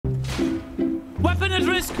Weapon at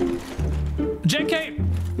risk! JK!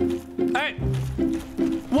 Hey!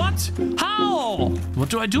 What? How? What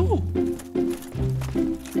do I do?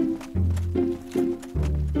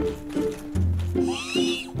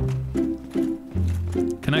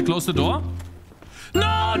 Can I close the door?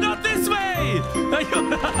 No, not this way!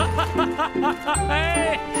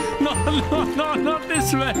 Hey! No, not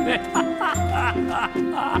this way!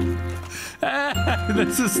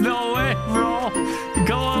 This is no way, bro!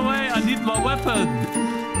 Go away, I need my weapon!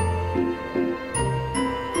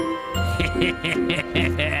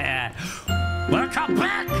 Welcome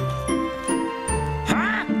back!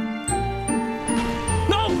 Huh?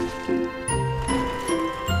 No!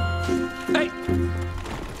 Hey!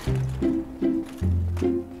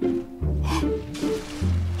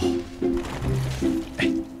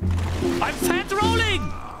 Hey! I'm fat rolling!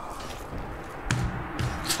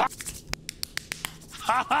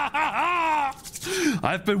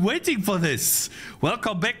 I've been waiting for this.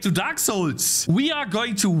 Welcome back to Dark Souls. We are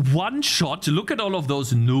going to one-shot. Look at all of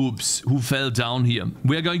those noobs who fell down here.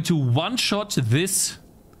 We are going to one-shot this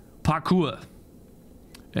parkour.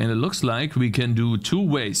 And it looks like we can do two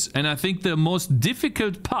ways. And I think the most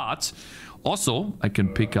difficult part... Also, I can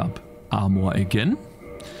pick up armor again.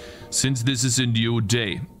 Since this is a new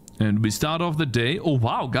day. And we start off the day... Oh,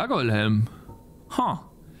 wow, gargoyle helm. Huh.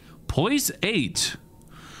 Poise 8.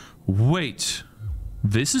 Wait.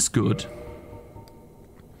 This is good.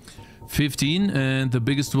 15 and the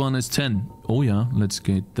biggest one is 10. Oh yeah, let's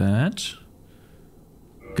get that.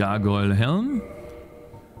 Gargoyle helm.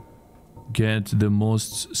 Get the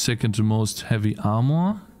second most heavy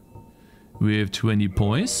armor. We have 20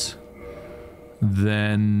 poise.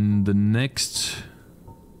 Then the next...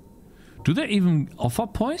 Do they even offer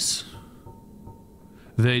poise?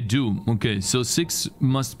 They do. Okay, so 6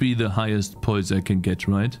 must be the highest poise I can get,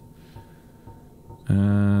 right?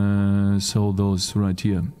 So those right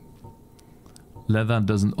here. Leather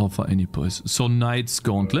doesn't offer any poise. So Knight's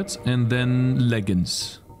Gauntlets and then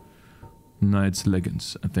leggings. Knight's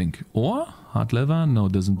leggings, I think. Or hard leather? No,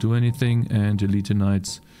 doesn't do anything. And Elite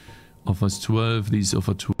Knights offers 12. These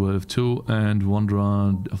offer 12 too. And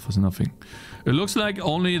Wanderer offers nothing. It looks like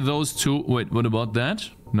only those two. Wait, what about that?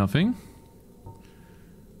 Nothing.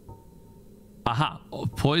 Aha,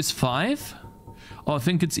 poise 5. Oh, I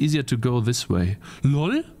think it's easier to go this way.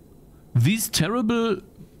 LOL? These terrible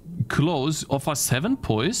clothes offer 7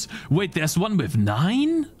 poise? Wait, there's one with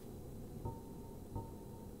 9?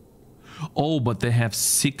 Oh, but they have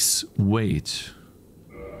 6 weight.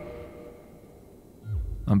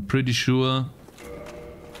 I'm pretty sure...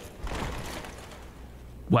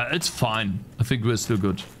 Well, it's fine. I think we're still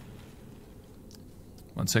good.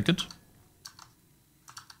 1 second.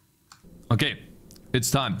 Okay,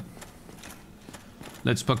 it's time.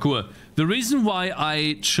 Let's parkour. The reason why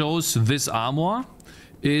I chose this armor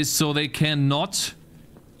is so they cannot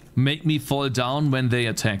make me fall down when they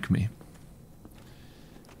attack me.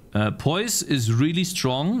 Poise is really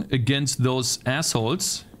strong against those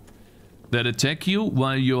assholes that attack you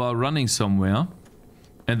while you are running somewhere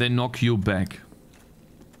and they knock you back.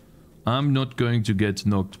 I'm not going to get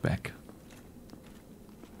knocked back.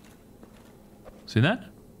 See that?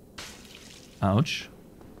 Ouch.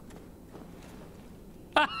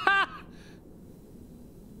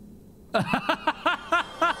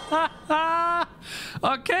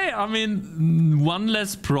 Okay, I mean, one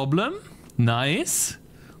less problem. Nice.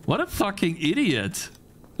 What a fucking idiot.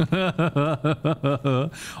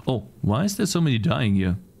 Oh, why is there so many dying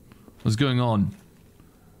here? What's going on?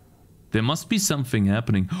 There must be something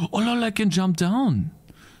happening. Oh lol, I can jump down.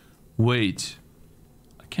 Wait.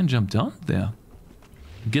 I can jump down there.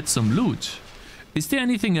 Get some loot. Is there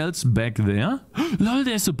anything else back there? Lol,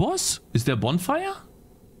 there's a boss. Is there a bonfire?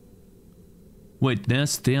 Wait, there's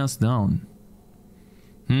stairs down.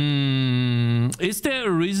 Is there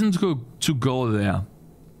a reason to go there?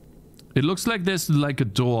 It looks like there's like a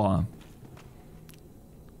door.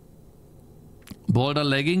 Boulder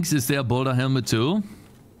leggings. Is there a boulder helmet too?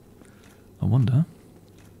 I wonder.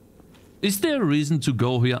 Is there a reason to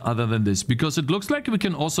go here other than this? Because it looks like we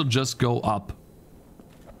can also just go up.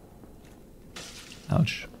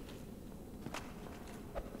 Ouch.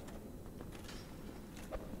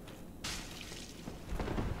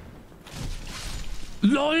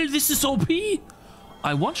 LOL, this is OP!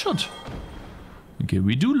 I one-shot. Okay,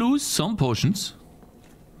 we do lose some potions.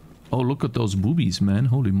 Oh, look at those boobies, man.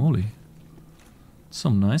 Holy moly.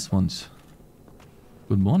 Some nice ones.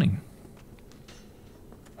 Good morning.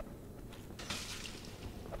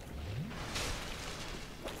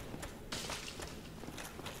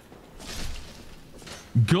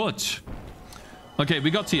 Good. Okay, we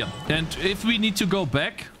got here. And if we need to go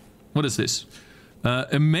back... What is this?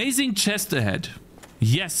 Amazing chest ahead.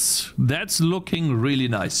 Yes, that's looking really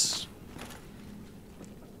nice.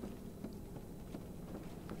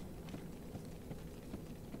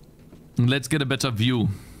 Let's get a better view.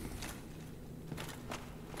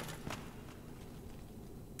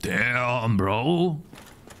 Damn, bro.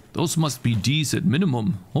 Those must be decent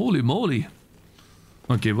minimum. Holy moly.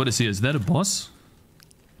 Okay, what is here? Is that a boss?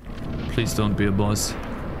 Please don't be a boss.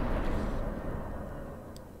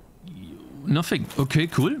 Nothing. Okay,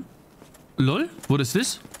 cool. Lol, what is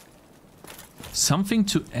this? Something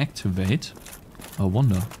to activate? I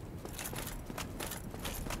wonder.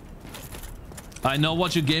 I know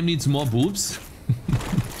what your game needs more boobs.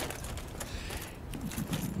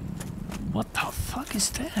 What the fuck is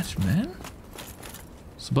that, man?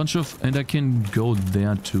 It's a bunch of... And I can go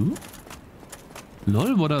there too?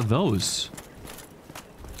 Lol, what are those?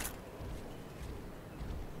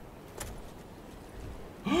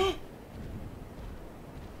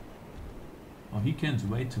 Oh, he can't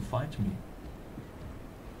wait to fight me.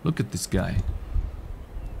 Look at this guy.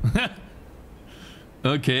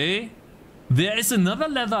 Okay. There is another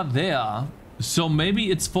leather there. So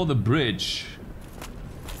maybe it's for the bridge.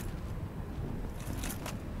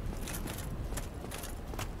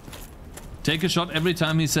 Take a shot every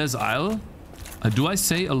time he says I'll. Do I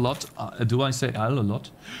say a lot? Do I say I'll a lot?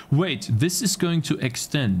 Wait, this is going to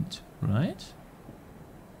extend, right?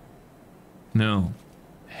 No.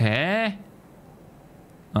 Huh?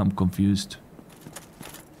 I'm confused.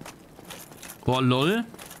 Oh, lol.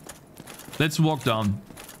 Let's walk down.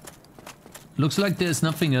 Looks like there's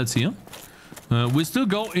nothing else here. We still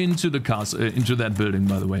go into the castle, into that building,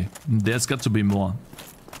 by the way. There's got to be more.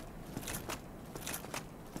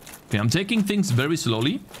 Okay, I'm taking things very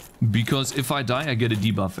slowly, because if I die, I get a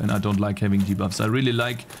debuff, and I don't like having debuffs. I really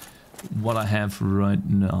like what I have right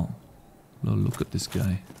now. Oh, look at this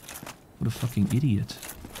guy. What a fucking idiot.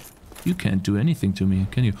 You can't do anything to me,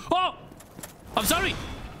 can you? Oh! I'm sorry!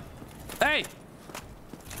 Hey!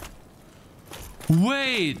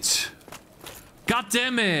 Wait! God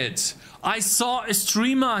damn it! I saw a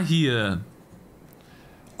streamer here.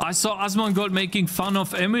 I saw Asmongold making fun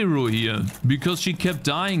of Emiru here because she kept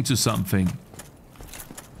dying to something.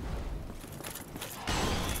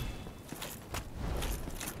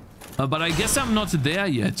 But I guess I'm not there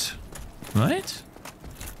yet, right?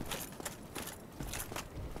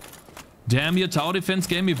 Damn, your tower defense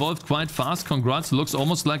game evolved quite fast. Congrats, looks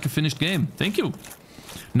almost like a finished game. Thank you.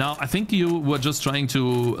 Now, I think you were just trying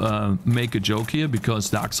to make a joke here because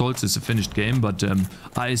Dark Souls is a finished game, but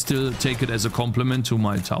I still take it as a compliment to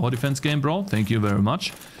my tower defense game, bro. Thank you very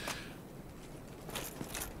much.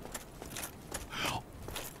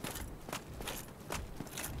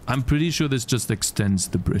 I'm pretty sure this just extends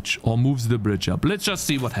the bridge or moves the bridge up. Let's just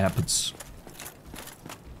see what happens.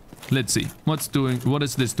 Let's see. What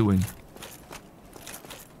is this doing?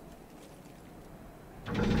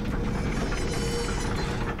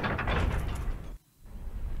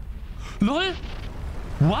 LOL?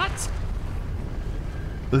 What?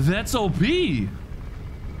 That's OP.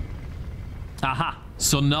 Aha.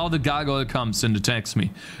 So now the gargoyle comes and attacks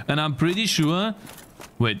me. And I'm pretty sure...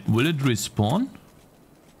 Wait, will it respawn?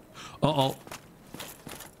 Uh-oh.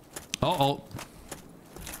 Uh-oh.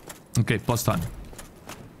 Okay, boss time.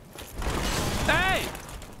 Hey!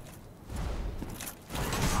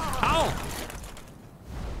 Ow!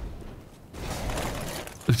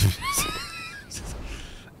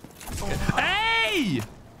 Hey!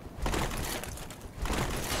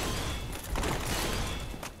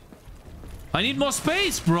 I need more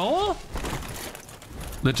space, bro.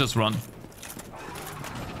 Let's just run.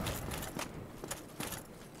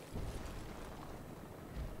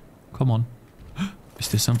 Come on. Is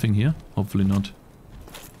there something here? Hopefully not.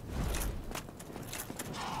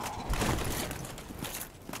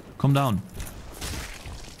 Come down.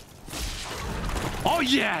 Oh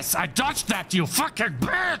yes! I dodged that, you fucking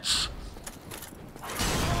bitch!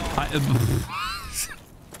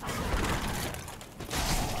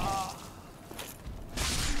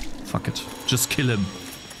 Fuck it. Just kill him,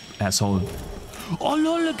 asshole. Oh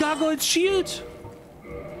lol, a gargoyle's shield!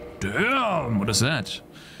 Damn, what is that?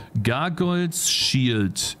 Gargoyle's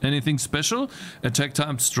shield. Anything special? Attack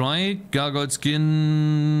type strike. Gargoyle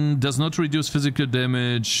skin does not reduce physical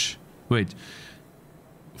damage. Wait.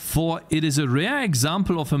 For it is a rare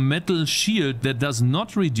example of a metal shield that does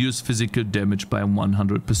not reduce physical damage by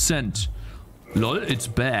 100%. Lol, it's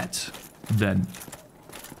bad. Then.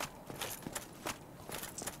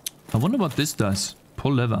 I wonder what this does.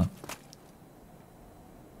 Pull lever.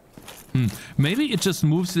 Maybe it just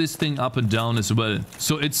moves this thing up and down as well.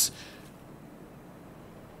 So it's...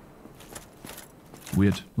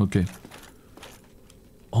 Weird. Okay.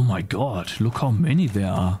 Oh my god, look how many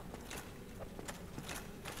there are.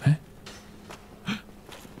 Huh?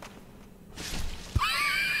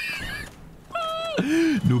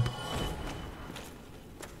 Nope.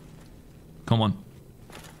 Come on.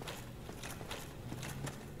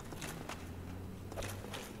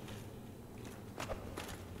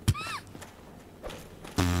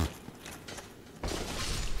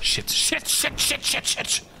 Shit, shit, shit, shit, shit,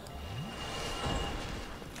 shit.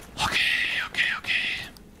 Okay.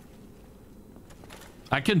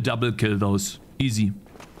 I can double kill those. Easy.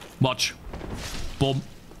 Watch. Boom.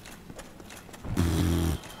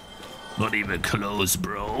 Not even close,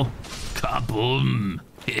 bro. Kaboom.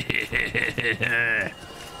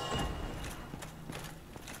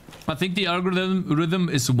 I think the algorithm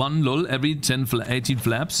is 1 lol every 18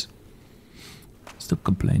 flaps. Stop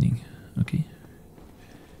complaining. Okay.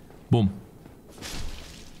 Boom.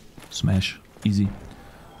 Smash. Easy.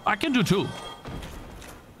 I can do 2.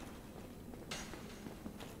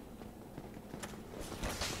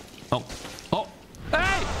 Oh. Oh.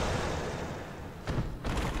 Hey!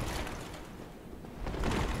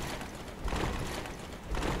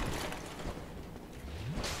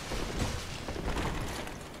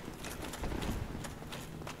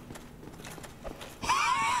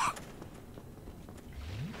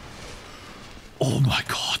 Oh my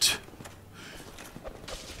god.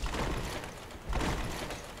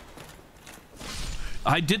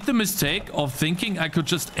 I did the mistake of thinking I could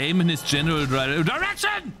just aim in his general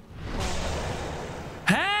direction!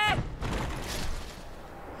 Huh?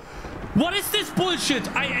 What is this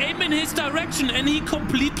bullshit? I aim in his direction and he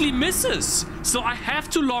completely misses. So I have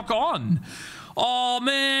to lock on. Oh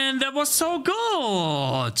man, that was so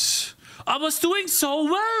good. I was doing so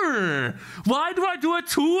well. Why do I do it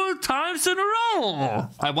 2 times in a row?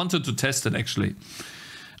 I wanted to test it actually.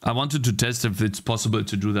 I wanted to test if it's possible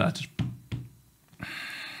to do that.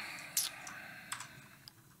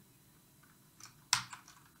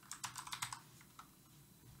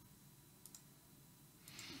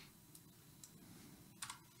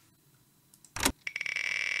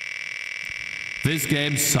 This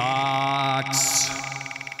game sucks.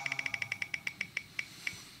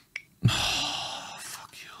 Oh,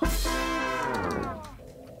 fuck you.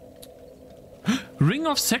 Ring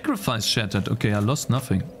of Sacrifice shattered. Okay, I lost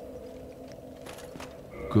nothing.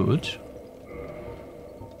 Good.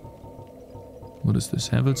 What is this?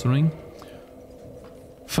 Havel's ring?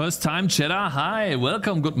 First time Cheddar. Hi,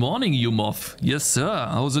 welcome. Good morning, you moth. Yes, sir.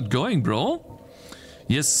 How's it going, bro?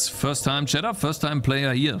 Yes, first time Cheddar. First time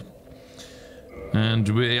player here. And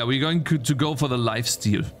we're going to go for the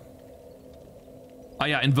lifesteal. Ah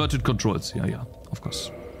yeah, inverted controls. Yeah, of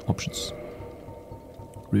course. Options.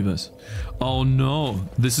 Reverse. Oh no,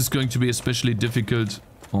 this is going to be especially difficult.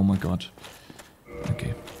 Oh my god.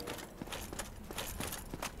 Okay.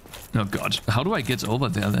 Oh god, how do I get over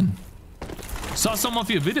there then? Saw some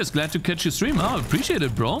of your videos, glad to catch your stream. Oh, appreciate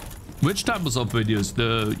it, bro. Which types of videos?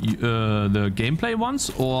 The gameplay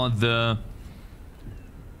ones or the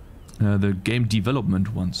game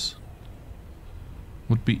development ones?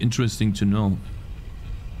 Would be interesting to know.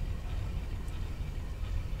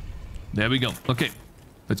 There we go. Okay,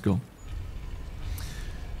 let's go.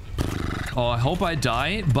 Oh, I hope I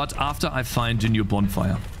die, but after I find a new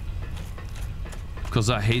bonfire. Because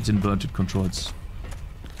I hate inverted controls.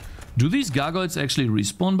 Do these gargoyles actually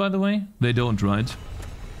respawn, by the way? They don't, right?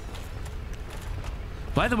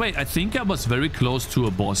 By the way, I think I was very close to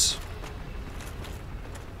a boss.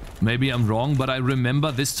 Maybe I'm wrong, but I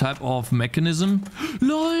remember this type of mechanism.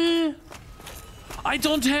 LOL! I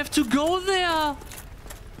don't have to go there!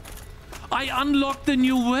 I unlocked the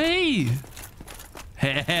new way!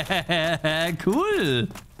 Cool!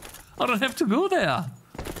 I don't have to go there.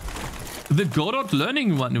 The Godot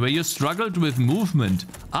learning one, where you struggled with movement.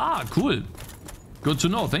 Ah, cool. Good to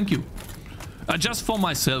know, thank you. Just for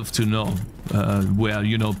myself to know where,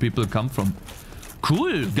 you know, people come from.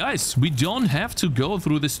 Cool, guys, we don't have to go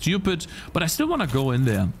through the stupid... But I still want to go in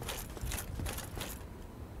there.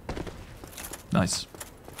 Nice.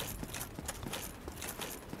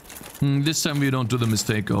 This time we don't do the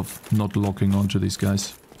mistake of not locking onto these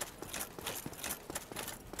guys.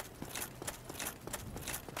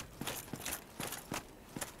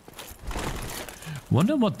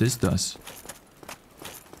 Wonder what this does.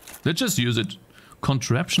 Let's just use it.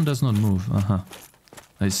 Contraption does not move.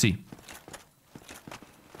 I see.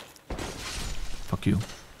 Fuck you,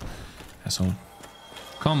 asshole.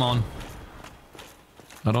 Come on.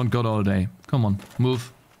 I don't got all day. Come on,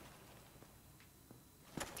 move.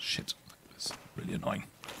 Shit, that's really annoying.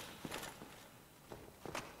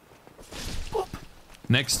 Boop.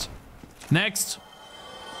 Next. Next.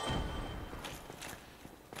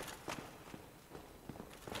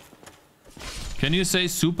 Can you say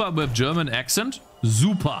super with German accent?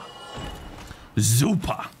 Super.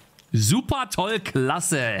 Super. Super toll,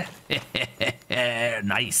 klasse.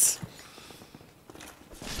 Nice.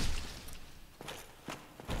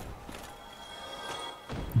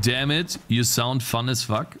 Damn it, you sound fun as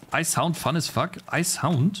fuck. I sound fun as fuck. I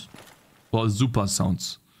sound? Or super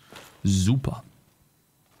sounds. Super.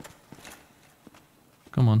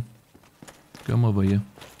 Come on. Come over here.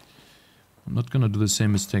 I'm not gonna do the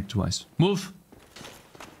same mistake twice. Move!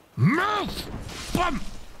 Move! Bum!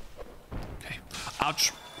 Okay.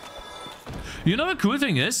 Ouch. You know the cool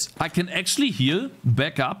thing is, I can actually heal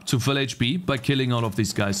back up to full HP by killing all of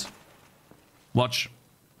these guys. Watch.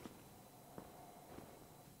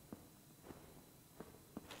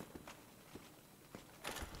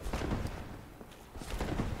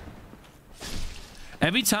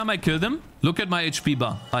 Every time I kill them, look at my HP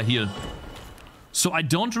bar. I heal. So I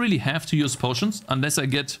don't really have to use potions unless I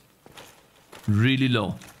get really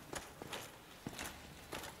low.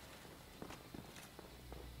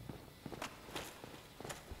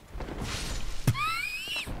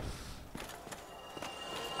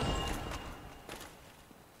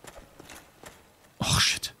 Oh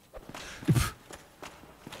shit.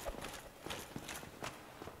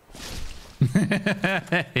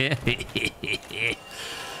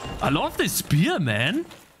 I love this spear, man.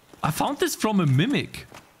 I found this from a mimic.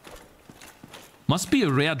 Must be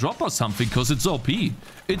a rare drop or something, because it's OP.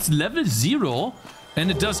 It's level 0,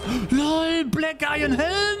 and it does... LOL, Black Iron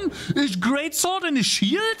Helm! Is greatsword and a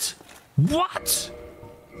shield? What?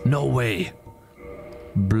 No way.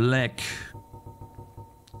 Black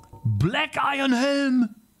Iron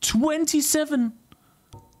Helm! 27.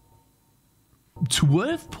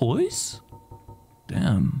 12 poise?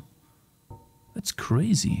 Damn. That's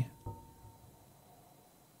crazy.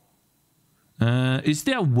 Is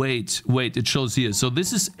there weight? Wait, it shows here. So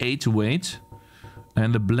this is 8 weight.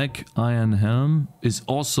 And the Black Iron Helm is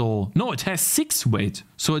also... No, it has 6 weight.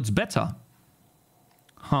 So it's better.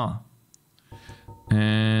 Huh.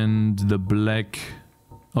 And the black...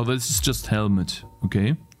 Oh, this is just helmet.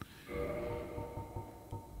 Okay.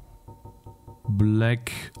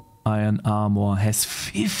 Black Iron Armor has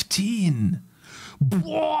 15.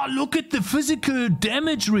 Whoa, look at the physical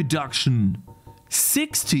damage reduction.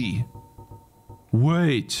 60.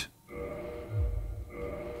 Wait.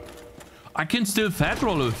 I can still fat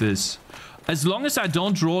roll with this. As long as I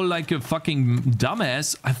don't roll like a fucking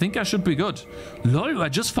dumbass, I think I should be good. Lol, I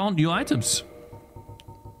just found new items.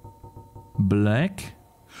 Black.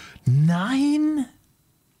 9?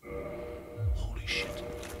 Holy shit.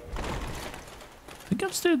 I think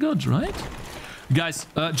I'm still good, right? Guys,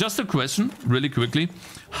 just a question, really quickly.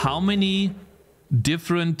 How many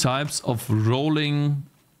different types of rolling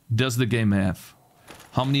does the game have?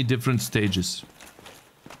 How many different stages?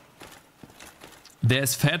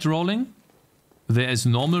 There's fat rolling. There is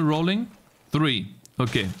normal rolling. 3.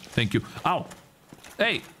 Okay, thank you. Ow!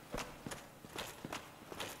 Hey!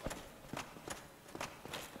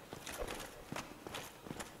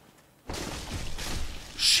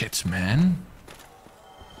 Shit, man.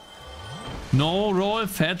 No roll,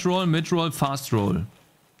 fat roll, mid roll, fast roll.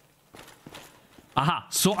 Aha,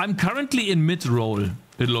 so I'm currently in mid roll,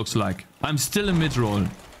 it looks like. I'm still in mid roll.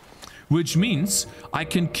 Which means I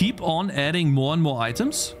can keep on adding more and more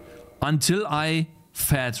items until I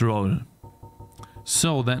fat roll.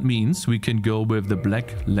 So that means we can go with the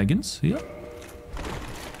black leggings here.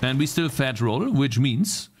 And we still fat roll, which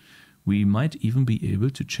means we might even be able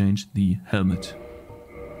to change the helmet.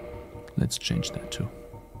 Let's change that too.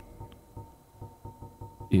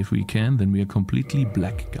 If we can, then we are completely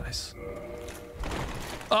black, guys.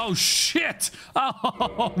 Oh shit!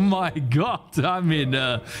 Oh my god! I mean,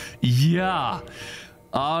 yeah.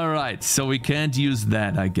 Alright, so we can't use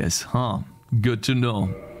that, I guess, huh? Good to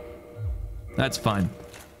know. That's fine.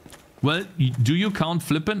 Well, do you count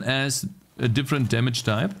flippin' as a different damage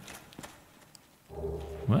type?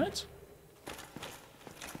 What?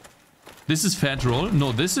 This is fat roll?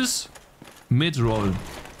 No, this is mid roll.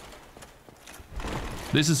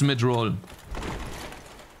 This is mid roll.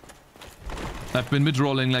 I've been mid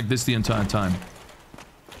rolling like this the entire time.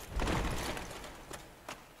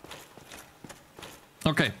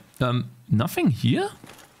 Okay, nothing here?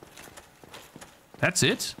 That's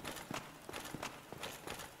it?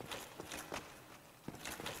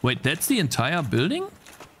 Wait, that's the entire building?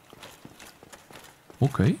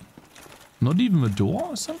 Okay. Not even a door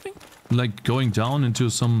or something? Like going down into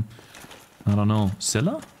some, I don't know,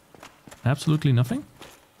 cellar? Absolutely nothing?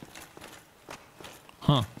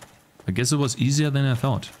 Huh. I guess it was easier than I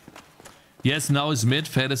thought. Yes, now it's mid.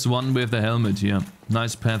 Fat is one with the helmet here.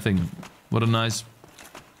 Nice pathing. What a nice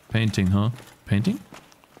painting, huh? Painting?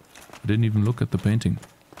 I didn't even look at the painting.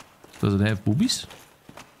 Does it have boobies?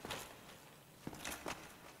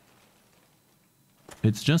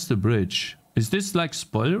 It's just a bridge. Is this like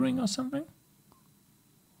spoilering or something?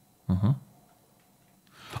 Uh-huh.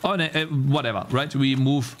 Oh, no, whatever, right? We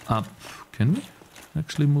move up. Can we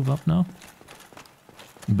actually move up now?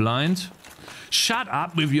 Blind. Shut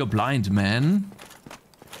up with your blind, man.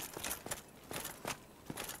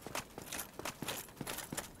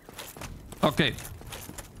 Okay.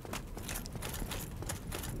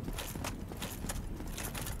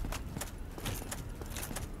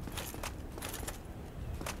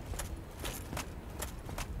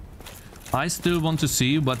 I still want to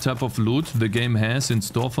see what type of loot the game has in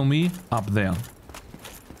store for me up there.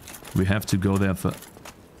 We have to go there for...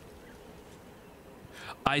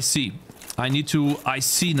 I see. I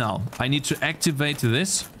see now. I need to activate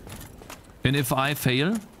this. And if I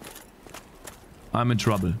fail, I'm in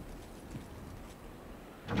trouble.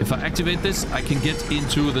 If I activate this, I can get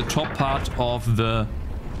into the top part of the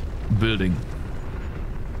building.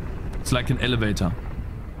 It's like an elevator.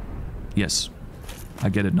 Yes. I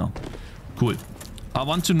get it now. Cool. I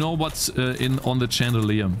want to know what's on the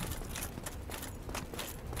chandelier.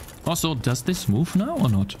 Also, does this move now or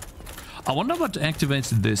not? I wonder what activates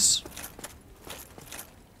this.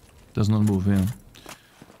 Does not move, yeah.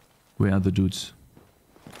 Where are the dudes?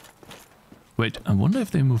 Wait, I wonder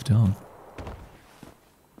if they move down.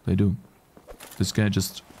 They do. This guy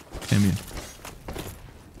just came here.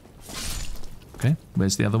 Okay,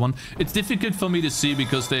 where's the other one? It's difficult for me to see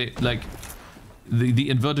because they, like, the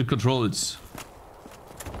inverted controls.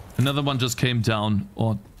 Another one just came down.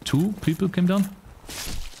 Or two people came down?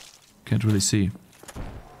 Can't really see.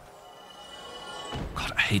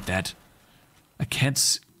 God, I hate that. I can't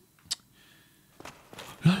see.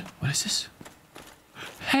 What is this?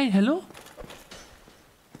 Hey, hello?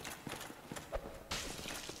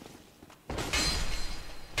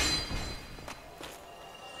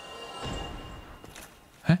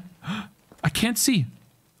 Huh? I can't see.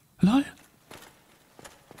 Hello?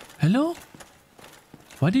 Hello?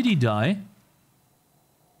 Why did he die?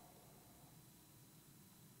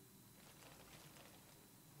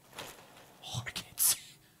 Oh, I can't see.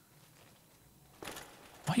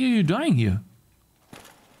 Why are you dying here?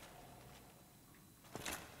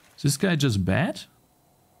 Is this guy just bad?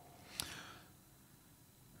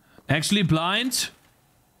 Actually blind?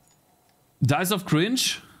 Dice of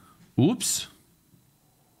cringe? Oops.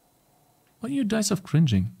 Why are you dice of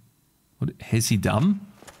cringing? What, is he dumb?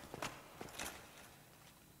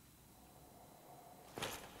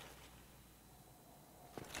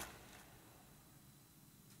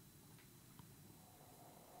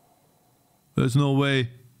 There's no way.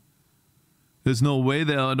 There's no way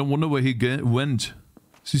there. I don't wonder where he went.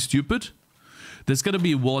 Is he stupid? There's gotta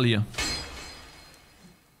be a wall here.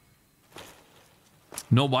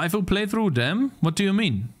 No waifu playthrough? Damn? What do you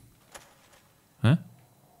mean? Huh?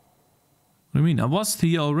 What do you mean? I was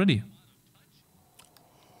here already.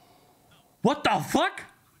 What the fuck?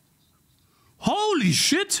 Holy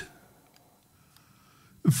shit!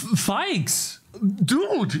 Fikes!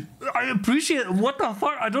 Dude! I appreciate it. What the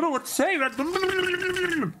fuck? I don't know what to say.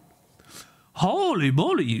 Holy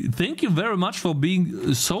moly. Thank you very much for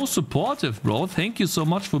being so supportive, bro. Thank you so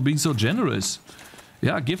much for being so generous.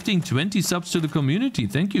 Yeah, gifting 20 subs to the community.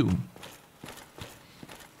 Thank you.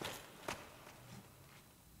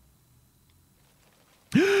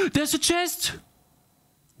 There's a chest!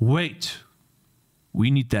 Wait.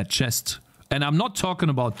 We need that chest. And I'm not talking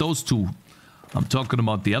about those two. I'm talking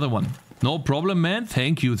about the other one. No problem, man.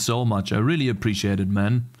 Thank you so much. I really appreciate it,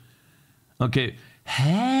 man. Okay.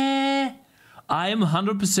 Hey, I'm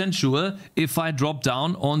 100% sure if I drop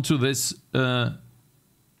down onto this...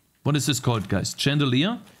 what is this called, guys?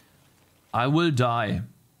 Chandelier? I will die.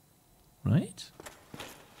 Right?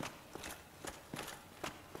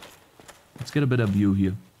 Let's get a better view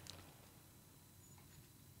here.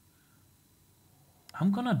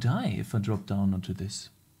 I'm gonna die if I drop down onto this.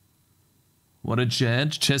 What a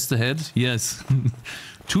chest ahead? Yes.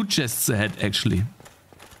 2 chests ahead, actually.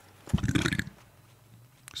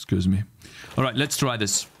 Excuse me. Alright, let's try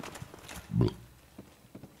this.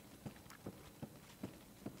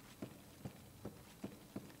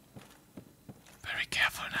 Very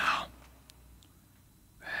careful now.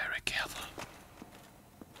 Very careful.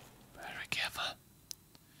 Very careful.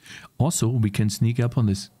 Also, we can sneak up on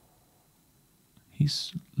this.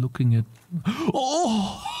 He's looking at...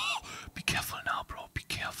 Oh! Be careful now, bro. Be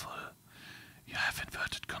careful. You have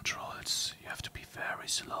inverted controls. You have to be very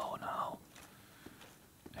slow now.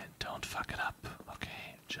 And don't fuck it up.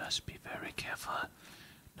 Okay, just be very careful.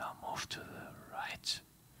 Now move to the right.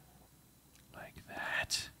 Like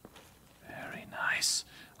that. Very nice.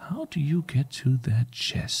 How do you get to that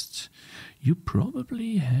chest? You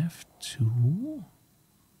probably have to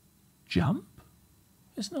jump?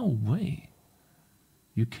 There's no way.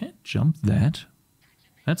 You can't jump that.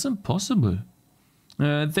 That's impossible.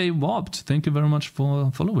 They warped. Thank you very much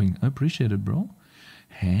for following. I appreciate it, bro.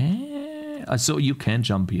 Hey. So you can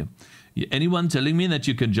jump here. Anyone telling me that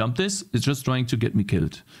you can jump this is just trying to get me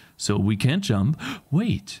killed. So we can't jump.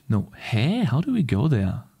 Wait. No. Hey, how do we go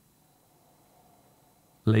there?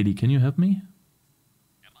 Lady, can you help me?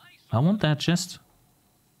 I want that chest.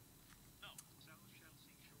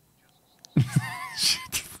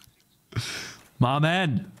 My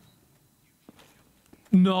man.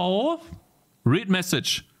 No. Read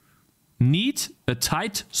message. Need a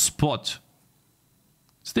tight spot.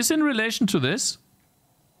 Is this in relation to this?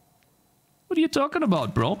 What are you talking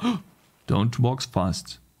about, bro? Don't walk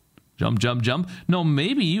fast. Jump, jump, jump. No,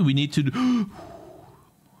 maybe we need to do...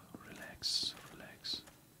 Relax, relax.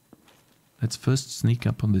 Let's first sneak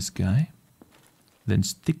up on this guy. Then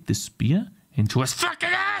stick the spear into his fucking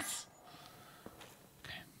ass!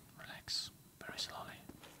 Okay, relax. Very slowly.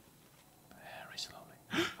 Very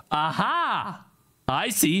slowly. Aha! I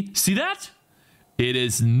see. See that? It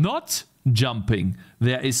is not jumping.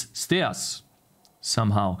 There is stairs.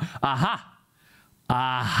 Somehow. Aha!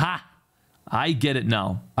 Aha! I get it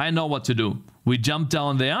now. I know what to do. We jump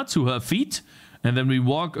down there to her feet, and then we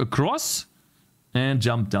walk across and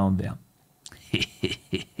jump down there.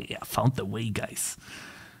 I found the way, guys.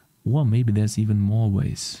 Or maybe there's even more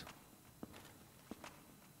ways.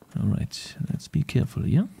 Alright, let's be careful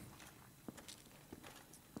here.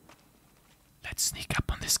 Let's sneak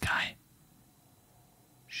up on this guy.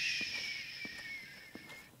 Shh.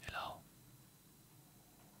 Hello.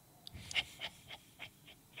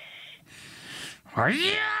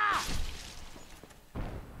 Yeah!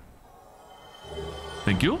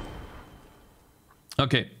 Thank you.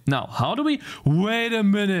 Okay, now how do we... Wait a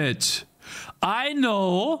minute. I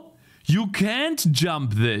know you can't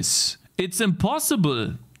jump this. It's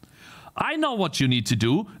impossible. I know what you need to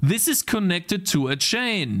do. This is connected to a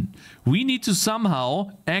chain. We need to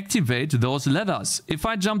somehow activate those ladders. If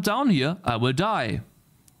I jump down here, I will die.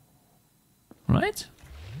 Right?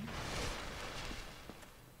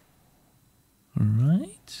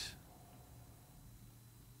 Right.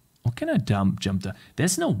 Or can I jump down?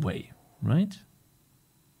 There's no way, right?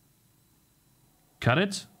 Cut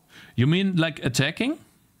it? You mean like attacking?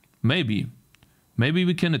 Maybe. Maybe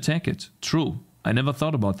we can attack it. True. I never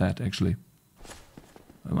thought about that, actually.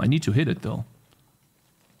 I need to hit it, though.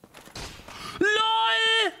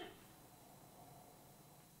 LOL!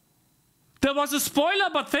 There was a spoiler,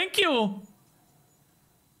 but thank you!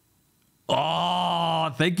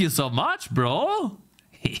 Oh, thank you so much, bro!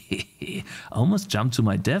 I almost jumped to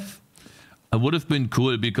my death. I would have been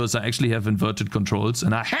cool because I actually have inverted controls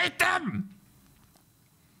and I hate them!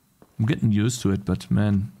 I'm getting used to it, but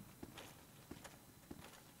man...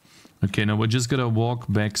 Okay, now we're just gonna walk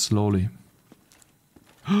back slowly.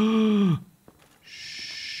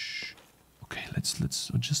 Shh. Okay, let's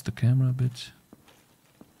adjust the camera a bit.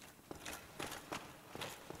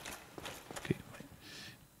 Okay.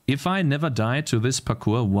 If I never die to this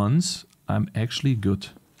parkour once, I'm actually good.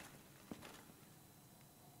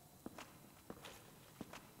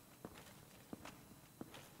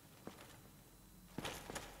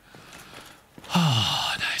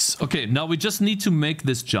 Ah, nice. Okay, now we just need to make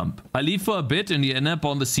this jump. I leave for a bit and you end up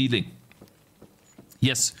on the ceiling.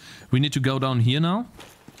 Yes, we need to go down here now.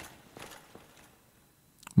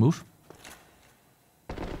 Move.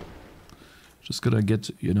 Just gotta get,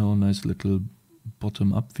 you know, a nice little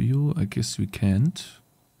bottom-up view. I guess we can't.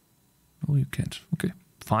 No, you can't. Okay,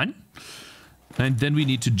 fine. And then we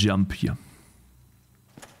need to jump here.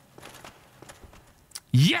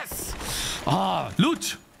 Yes! Ah,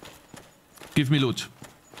 loot! Give me loot.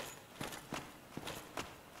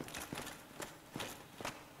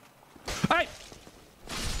 Hey!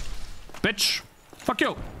 Bitch! Fuck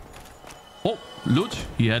you! Oh, loot?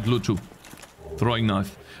 He had loot too. Throwing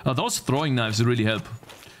knife. Oh, those throwing knives really help.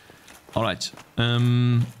 Alright.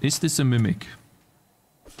 Is this a mimic?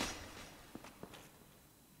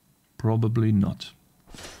 Probably not.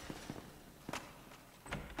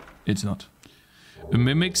 It's not. A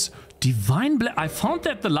mimic's divine I found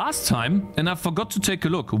that the last time and I forgot to take a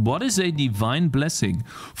look. What is a divine blessing?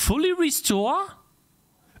 Fully restore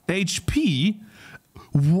HP?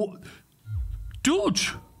 What? Dude!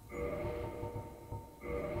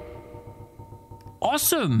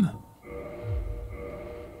 Awesome!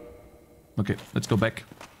 Okay, let's go back.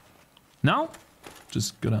 Now,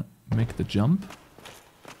 just gonna make the jump.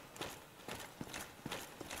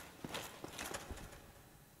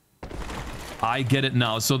 I get it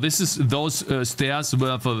now. So this is those stairs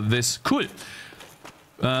were for this. Cool.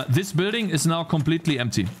 This building is now completely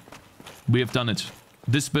empty. We have done it.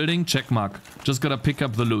 This building, check mark. Just gotta pick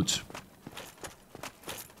up the loot.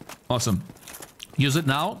 Awesome. Use it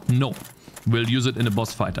now? No. We'll use it in a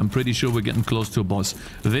boss fight. I'm pretty sure we're getting close to a boss.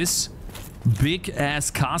 This big ass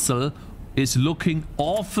castle is looking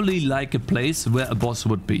awfully like a place where a boss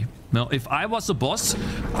would be. Now, if I was a boss,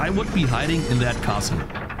 I would be hiding in that castle.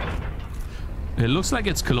 It looks like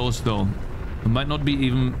it's closed though. I might not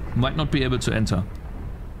be able to enter.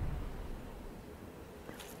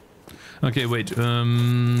 Okay, wait.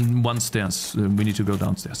 One stairs. We need to go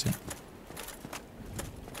downstairs here.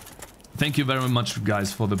 Thank you very much,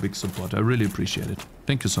 guys, for the big support. I really appreciate it.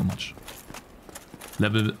 Thank you so much.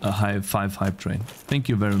 Level high 5 hype train. Thank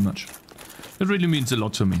you very much. It really means a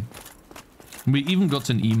lot to me. We even got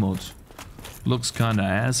an emote. Looks kinda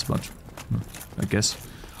ass, but I guess.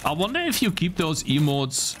 I wonder if you keep those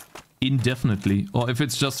emotes indefinitely or if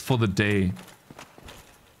it's just for the day.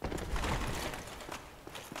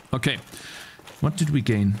 Okay. What did we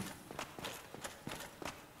gain?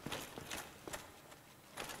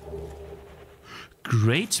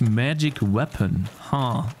 Great magic weapon.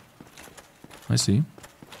 Huh. I see.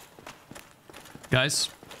 Guys.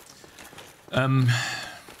 I'm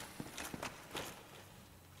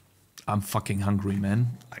fucking hungry,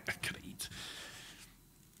 man. I gotta eat.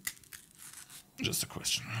 Just a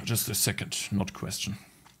question. Just a second, not question.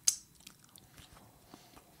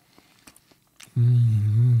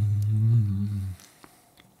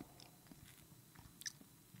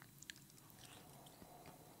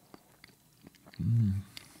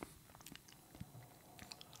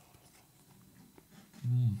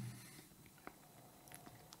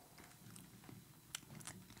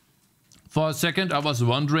 For a second, I was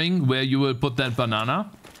wondering where you will put that banana.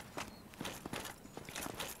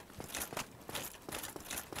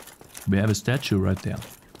 We have a statue right there.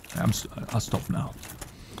 I'll stop now.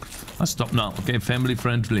 I'll stop now. Okay, family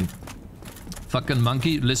friendly. Fucking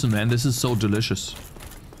monkey. Listen, man, this is so delicious.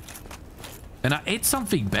 And I ate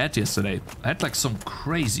something bad yesterday. I had like some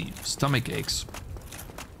crazy stomach aches.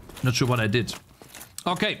 Not sure what I did.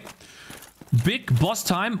 Okay. Big boss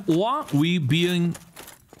time, or we being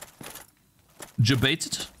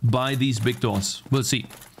debated by these big doors. We'll see.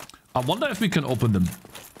 I wonder if we can open them.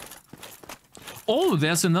 Oh,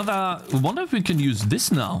 there's another... I wonder if we can use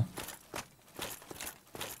this now.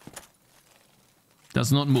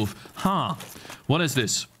 Does not move. Huh. What is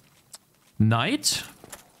this? Night?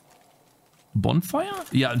 Bonfire?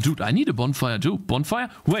 Yeah, dude, I need a bonfire too. Bonfire?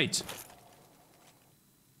 Wait.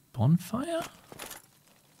 Bonfire?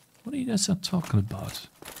 What are you guys talking about?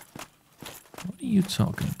 What are you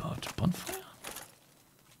talking about? Bonfire?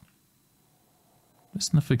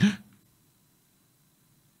 There's nothing.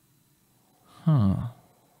 Huh.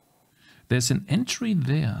 There's an entry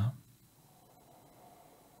there.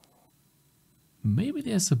 Maybe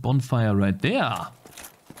there's a bonfire right there.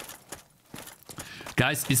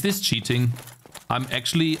 Guys, is this cheating? I'm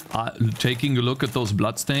actually taking a look at those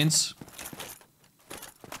bloodstains.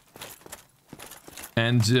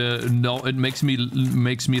 And no, it makes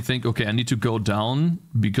me think, okay, I need to go down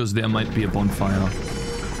because there might be a bonfire.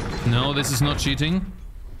 No, this is not cheating.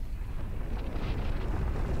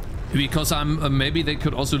 Because I'm maybe they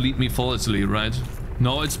could also lead me falsely, right?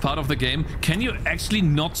 No, it's part of the game. Can you actually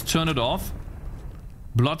not turn it off?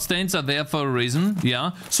 Bloodstains are there for a reason,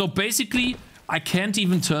 yeah. So basically, I can't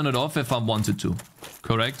even turn it off if I wanted to.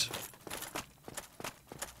 Correct?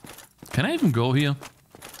 Can I even go here?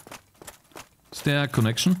 Is there a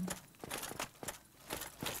connection?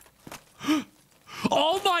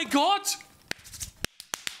 Oh my god!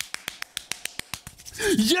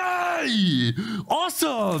 Yay!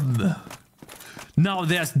 Awesome! Now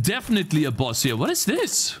there's definitely a boss here. What is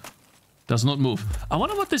this? Does not move. I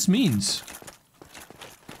wonder what this means.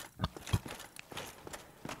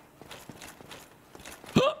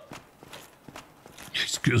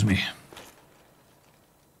 Excuse me.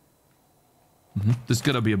 This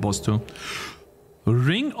gotta be a boss too.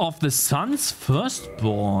 Ring of the Sun's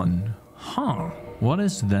Firstborn. Huh. What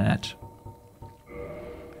is that?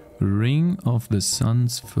 Ring of the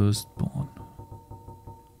Sun's Firstborn.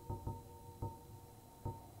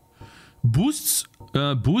 Boosts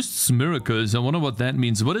miracles. I wonder what that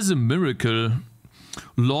means. What is a miracle?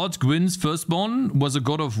 Lord Gwyn's firstborn was a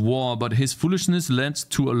god of war, but his foolishness led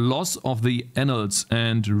to a loss of the annals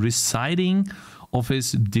and residing of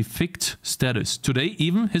his defect status. Today,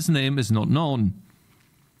 even his name is not known.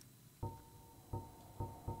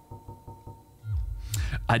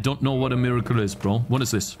 I don't know what a miracle is, bro. What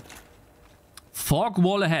is this? Fog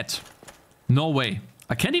wall ahead. No way.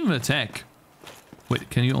 I can't even attack. Wait,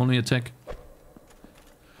 can you only attack?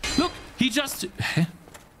 Look, he just...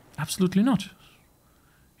 Absolutely not.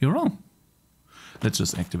 You're wrong. Let's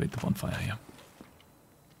just activate the bonfire here.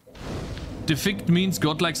 Defict means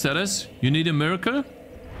godlike status. You need a miracle.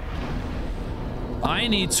 I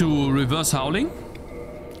need to reverse howling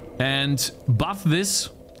and buff this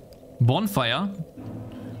bonfire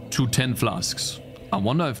to 10 flasks. I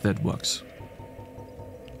wonder if that works.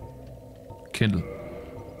 Kindle.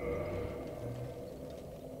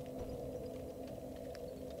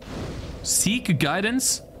 Seek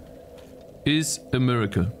guidance is a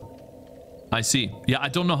miracle. I see. Yeah, I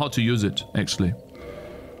don't know how to use it, actually.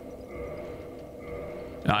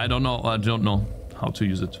 I don't know how to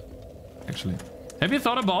use it, actually. Have you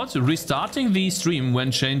thought about restarting the stream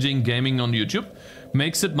when changing gaming on YouTube?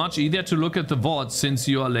 Makes it much easier to look at the VODs since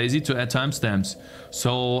you are lazy to add timestamps.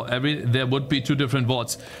 So there would be 2 different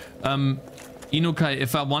VODs. Inukai,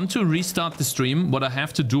 if I want to restart the stream, what I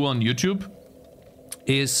have to do on YouTube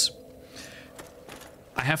is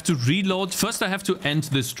I have to reload. First I have to end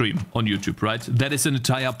the stream on YouTube, right? That is an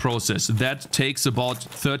entire process. That takes about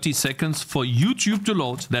 30 seconds for YouTube to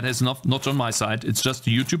load. That is not on my side. It's just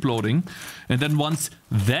YouTube loading. And then once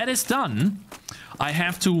that is done, I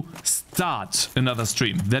have to start another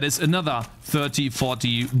stream. That is another 30,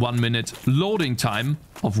 40, 1 minute loading time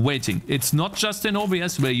of waiting. It's not just in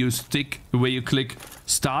OBS where you click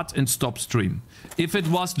start and stop stream. If it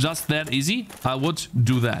was just that easy, I would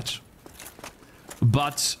do that.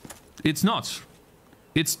 But it's not.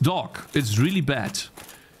 It's dog. It's really bad.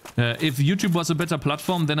 If YouTube was a better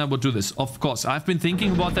platform, then I would do this. Of course, I've been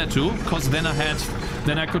thinking about that too, because then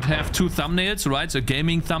I could have 2 thumbnails, right? A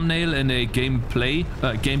gaming thumbnail and a game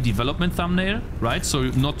development thumbnail, right? So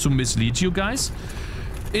not to mislead you guys.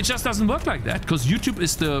 It just doesn't work like that, because YouTube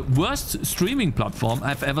is the worst streaming platform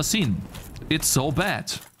I've ever seen. It's so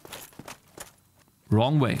bad.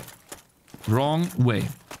 Wrong way. Wrong way.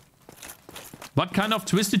 What kind of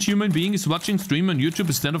twisted human being is watching stream on YouTube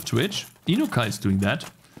instead of Twitch? Inukai is doing that.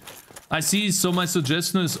 I see, so my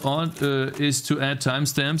suggestion is to add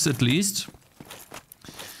timestamps at least.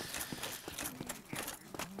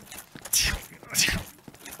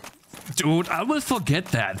 Dude, I will forget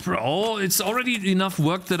that, bro. It's already enough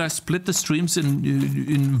work that I split the streams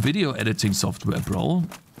in video editing software, bro.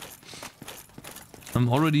 I'm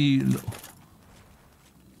already...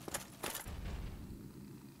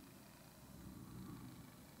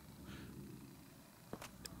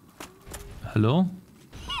 Hello?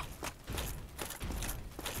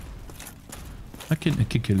 I can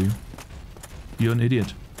kill you. You're an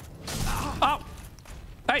idiot. Oh!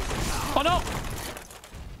 Hey! Oh no!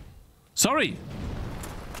 Sorry!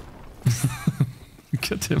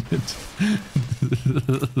 God damn it.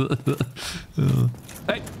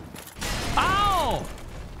 Hey! Ow!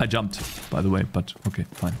 I jumped, by the way, but okay,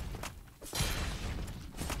 fine.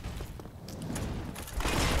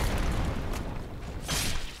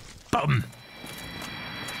 Boom!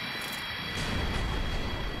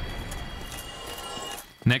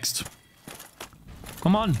 Next.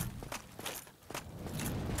 Come on.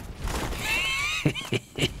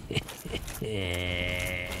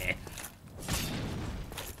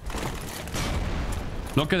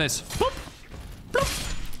 Look at this. Boop.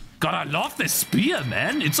 Bloop. God, I love this spear,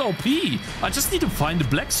 man. It's OP. I just need to find a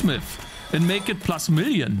blacksmith and make it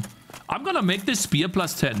 +1,000,000. I'm gonna make this spear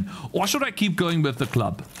 +10. Or should I keep going with the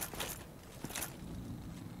club?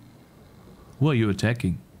 Who are you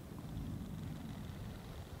attacking?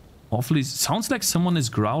 Awfully... Sounds like someone is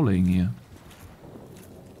growling here.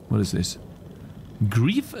 What is this?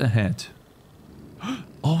 Grief ahead.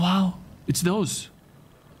 Oh wow. It's those.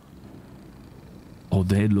 Oh,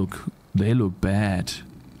 they look bad.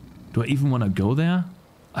 Do I even want to go there?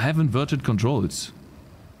 I have inverted controls.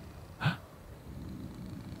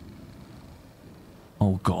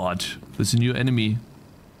 Oh god. There's a new enemy.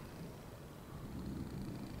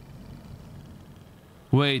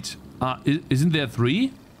 Wait. Isn't there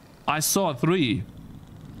 3? I saw 3.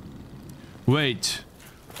 Wait.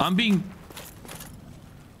 I'm being...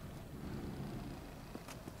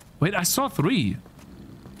 Wait, I saw 3.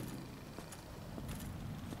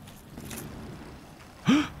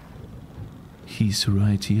 He's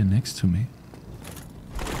right here next to me.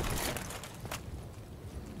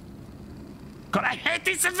 God, I hate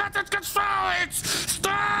these inverted controls!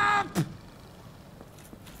 Stop!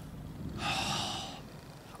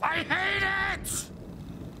 I hate it!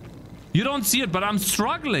 You don't see it, but I'm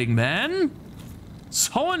struggling, man.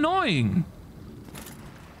 So annoying.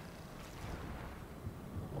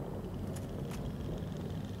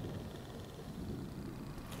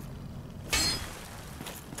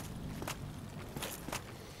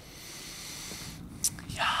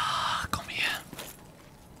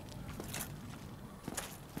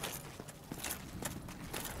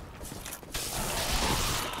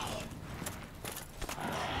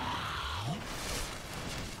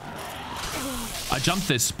 I jumped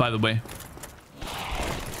this, by the way.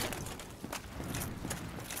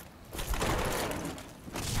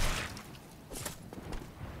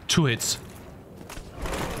 Two hits.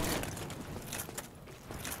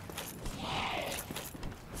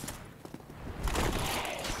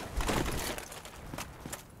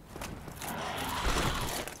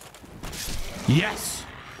 Yes.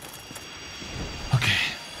 Okay.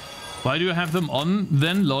 Why do you have them on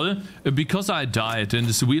then, lol? Because I died, and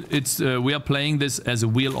we are playing this as a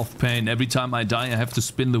wheel of pain. Every time I die, I have to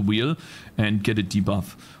spin the wheel and get a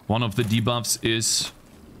debuff. One of the debuffs is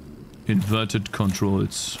inverted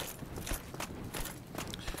controls.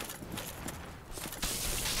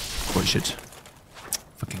 Oh shit.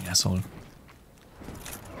 Fucking asshole.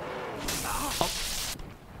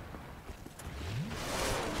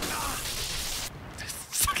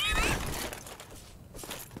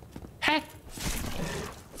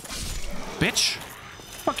 Bitch.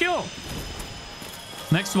 Fuck you.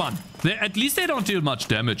 Next one. At least they don't deal much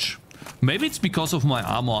damage. Maybe it's because of my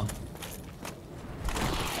armor.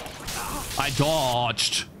 I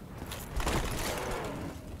dodged.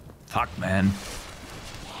 Fuck, man.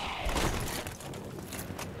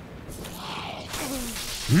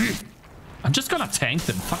 I'm just gonna tank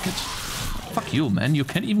them. Fuck it. Fuck you, man. You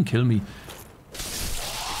can't even kill me.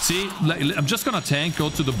 See, I'm just gonna tank, go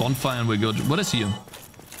to the bonfire, and we're good. What is here?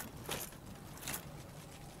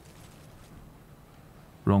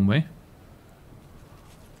 Wrong way.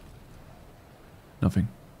 Nothing.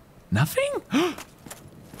 Nothing?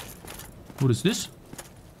 What is this?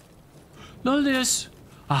 Lol, this.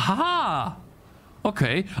 Aha!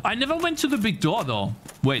 Okay. I never went to the big door, though.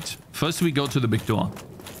 Wait. First we go to the big door.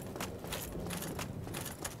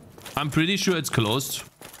 I'm pretty sure it's closed.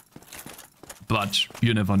 But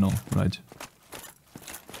you never know, right?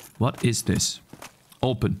 What is this?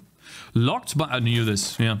 Open. Locked, but I knew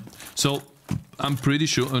this. Yeah. So, I'm pretty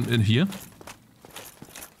sure in here.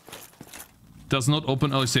 Does not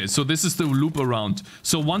open. Oh, say. So this is the loop around.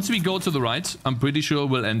 So once we go to the right, I'm pretty sure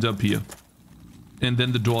we'll end up here. And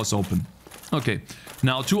then the doors open. Okay.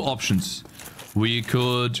 Now, two options. We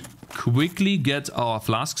could quickly get our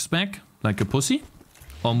flasks back, like a pussy.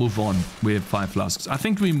 Or move on. We have 5 flasks. I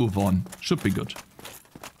think we move on. Should be good.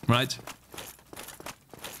 Right?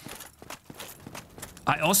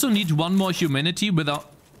 I also need one more humanity without...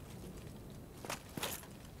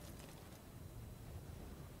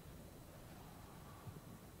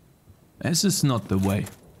 This is not the way.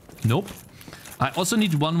 Nope. I also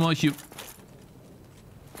need one more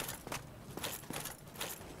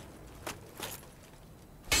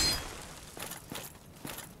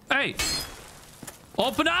Hey!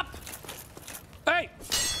 Open up! Hey!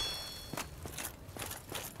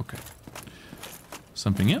 Okay.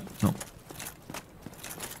 Something here? No.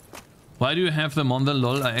 Why do you have them on the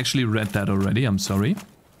lol? I actually read that already. I'm sorry.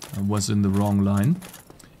 I was in the wrong line.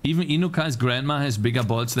 Even Inukai's grandma has bigger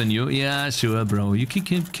balls than you? Yeah, sure, bro. You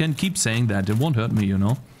can keep saying that. It won't hurt me, you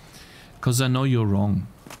know? Because I know you're wrong.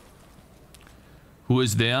 Who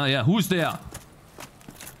is there? Yeah, who's there?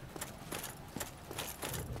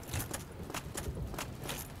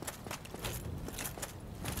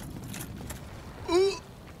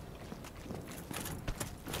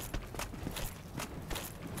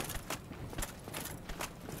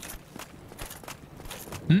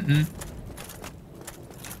 Mm-mm.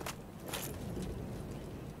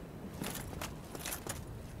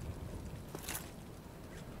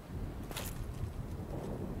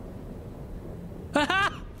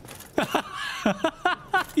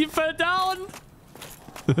 You fell down.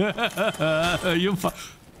 You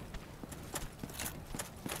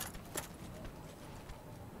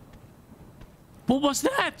What was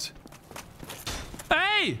that?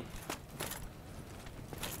 Hey!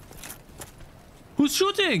 Who's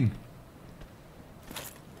shooting?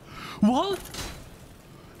 What?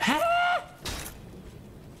 Huh?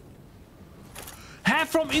 Huh?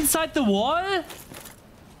 From inside the wall?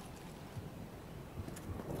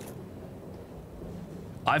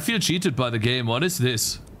 I feel cheated by the game. What is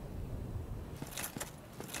this?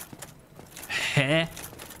 Heh?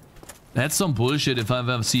 That's some bullshit if I've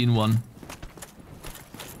ever seen one.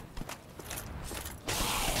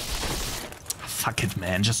 Fuck it,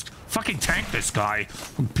 man. Just fucking tank this guy.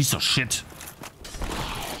 Piece of shit.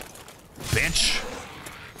 Bitch.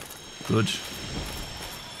 Good.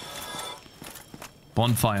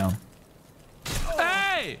 Bonfire.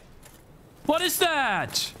 Hey! What is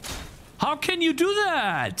that? How can you do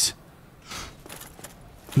that?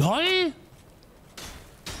 LOL?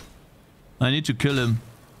 I need to kill him.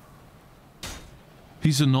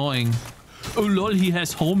 He's annoying. Oh lol, he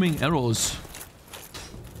has homing arrows.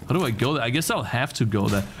 How do I go there? I guess I'll have to go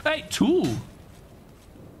there. Hey, 2!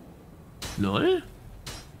 lol.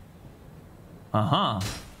 Aha.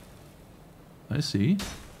 I see.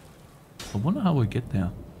 I wonder how we get there.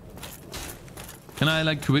 Can I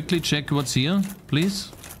like quickly check what's here,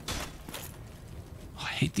 please? Oh, I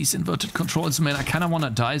hate these inverted controls, man. I kind of want to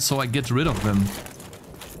die, so I get rid of them.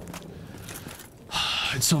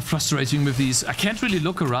 It's so frustrating with these. I can't really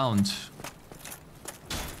look around.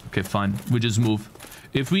 Okay, fine. We just move.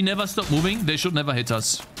 If we never stop moving, they should never hit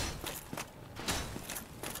us.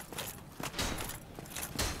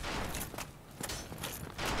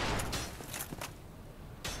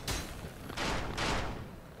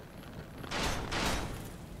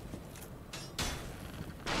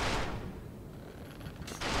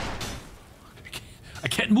 I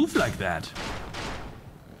can't move like that.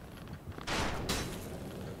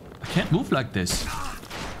 I can't move like this.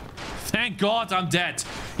 Thank God I'm dead.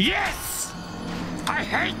 Yes! I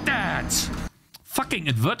hate that! Fucking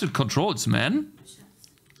inverted controls, man.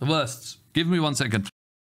 The worst. Give me 1 second.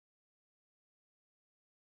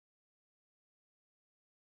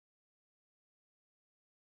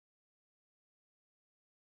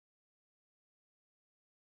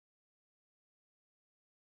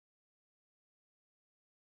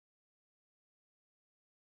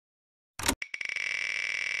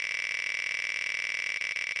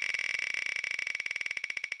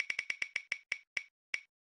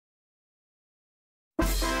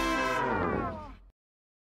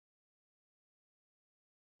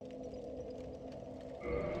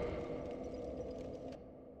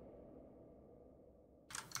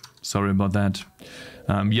 Sorry about that.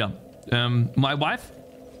 Yeah. My wife...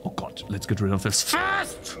 Oh god, let's get rid of this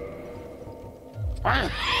fast! I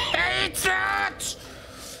hate it!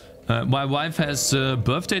 My wife has a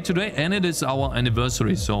birthday today and it is our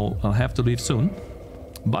anniversary, so I'll have to leave soon.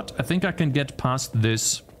 But I think I can get past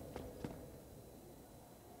this.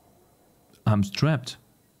 I'm trapped.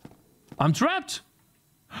 I'm trapped!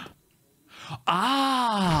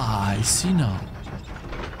 Ah, I see now.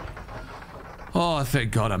 Oh,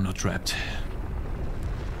 thank God I'm not trapped.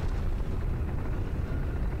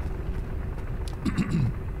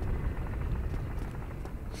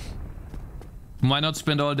 Why not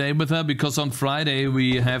spend all day with her? Because on Friday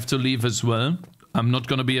we have to leave as well. I'm not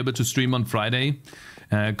gonna be able to stream on Friday.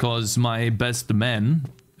 Because my best man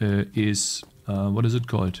is... what is it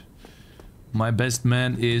called? My best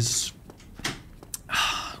man is...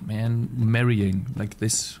 man, marrying. Like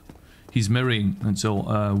this. He's marrying, and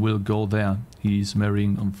so we'll go there. He's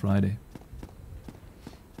marrying on Friday.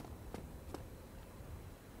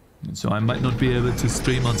 And so I might not be able to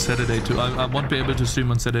stream on Saturday too. I won't be able to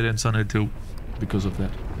stream on Saturday and Sunday too, because of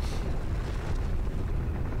that.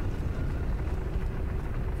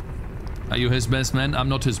 Are you his best man? I'm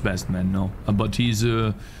not his best man, no. But he's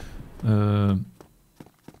one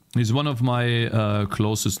of my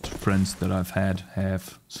closest friends that I've had,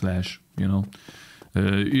 you know.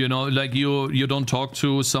 You know, like you don't talk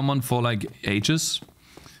to someone for like ages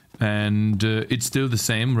and it's still the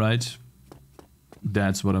same, right?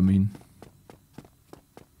 That's what I mean.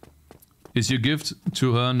 Is your gift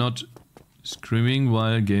to her not screaming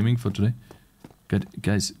while gaming for today?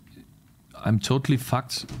 Guys, I'm totally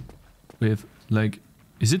fucked with, like,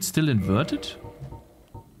 is it still inverted?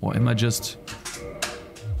 Or am I just...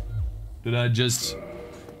 Did I just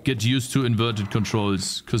get used to inverted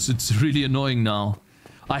controls? Because it's really annoying now.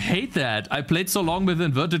 I hate that. I played so long with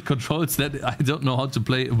inverted controls that I don't know how to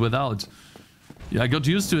play without. Yeah, I got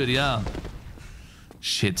used to it, yeah.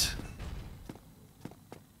 Shit.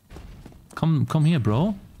 Come here,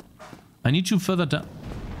 bro. I need you further down.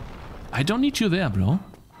 I don't need you there, bro.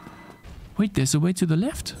 Wait, there's a way to the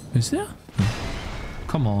left. Is there?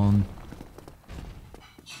 Come on.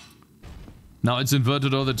 Now it's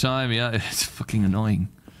inverted all the time. Yeah, it's fucking annoying.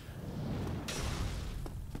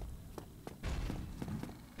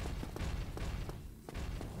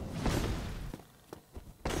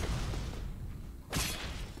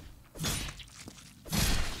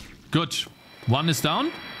 Good. One is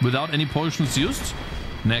down without any potions used.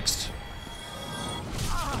 Next.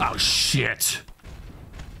 Oh, shit.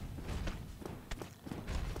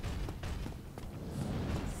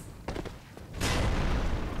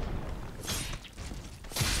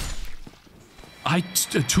 I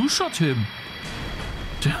two-shot him.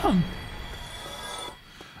 Damn.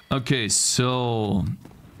 Okay, so...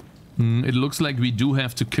 it looks like we do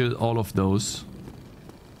have to kill all of those.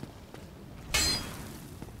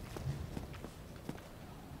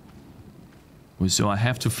 So I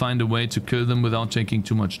have to find a way to kill them without taking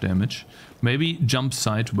too much damage. Maybe jump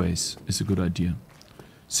sideways is a good idea.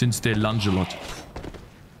 Since they lunge a lot.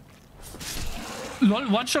 Lol,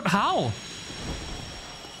 one shot, how?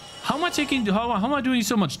 How am I taking... How am I doing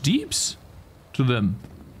so much deeps? to them?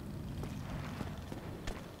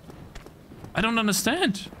 I don't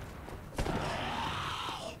understand.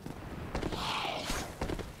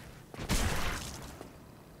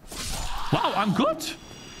 Wow, I'm good.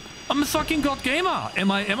 I'm a fucking god gamer.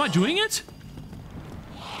 Am I doing it?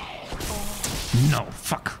 No,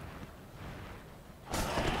 fuck.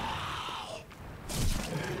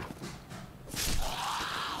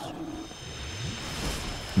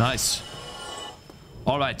 Nice.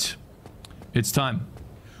 All right. It's time.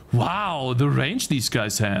 Wow, the range these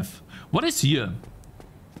guys have. What is here?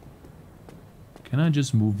 Can I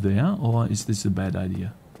just move there, or is this a bad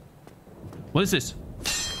idea? What is this?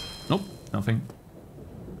 Nope, nothing.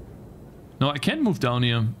 No, I can't move down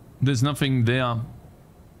here. There's nothing there.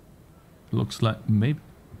 Looks like maybe.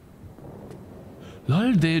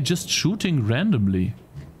 Lol, they're just shooting randomly.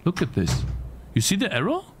 Look at this. You see the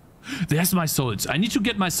arrow? There's my souls. I need to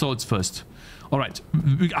get my souls first. Alright.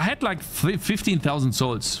 I had like 15,000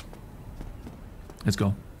 souls. Let's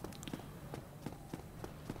go.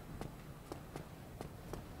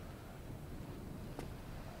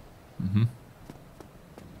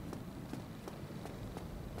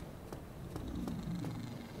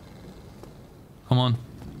 Come on.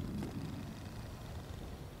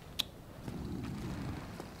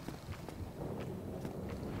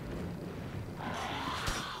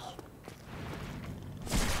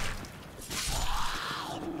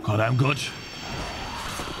 God, I'm good.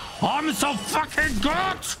 I'm so fucking good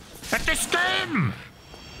at this game!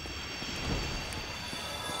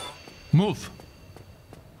 Move.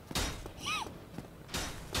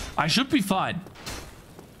 I should be fine.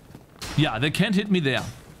 Yeah, they can't hit me there.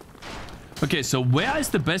 Okay, so where is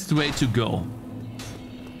the best way to go?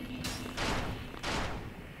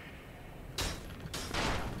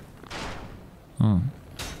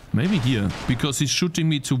 Maybe here, because he's shooting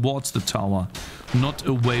me towards the tower, not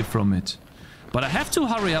away from it. But I have to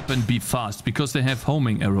hurry up and be fast, because they have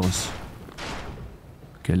homing arrows.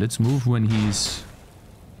 Okay, let's move when he's...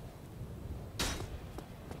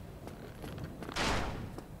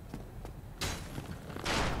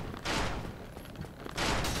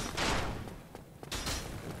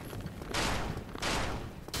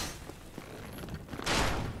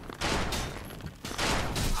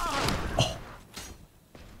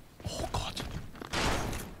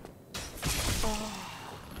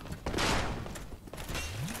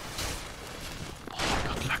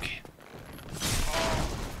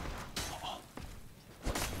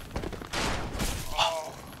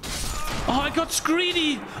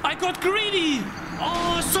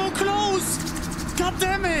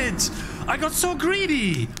 I got so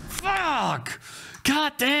greedy! Fuck!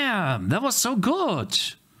 God damn! That was so good!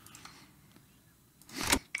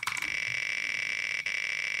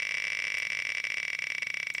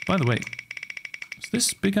 By the way, is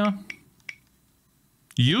this bigger?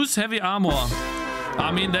 Use heavy armor.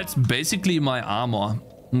 I mean, that's basically my armor.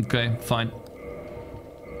 Okay, fine.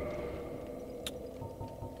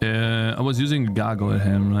 I was using a gargoyle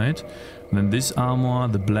helm, right? And then this armor,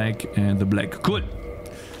 the black, and the black. Cool!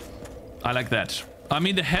 I like that. I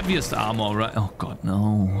mean, the heaviest armor, right? Oh god,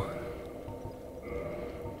 no.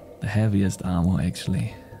 The heaviest armor,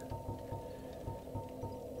 actually.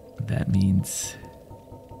 That means...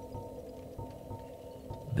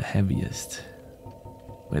 the heaviest.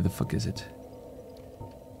 Where the fuck is it?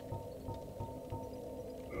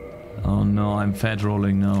 Oh no, I'm fat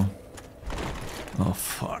rolling now. Oh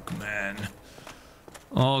fuck, man.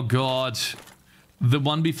 Oh god. The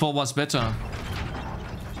one before was better.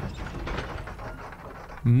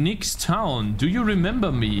 Nick's Town. Do you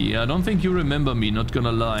remember me? I don't think you remember me, not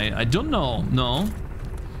gonna lie. I don't know. No.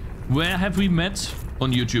 Where have we met?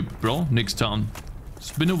 On YouTube, bro. Nick's Town.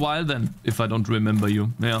 It's been a while then, if I don't remember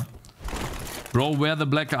you. Yeah. Bro, wear the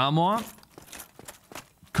black armor.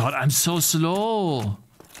 God, I'm so slow.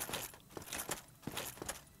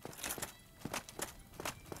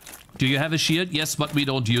 Do you have a shield? Yes, but we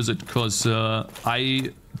don't use it, because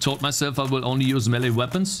I told myself I will only use melee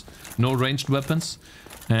weapons. No ranged weapons.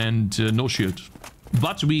 And no shield.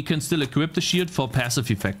 But we can still equip the shield for passive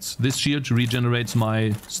effects. This shield regenerates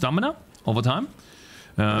my stamina over time,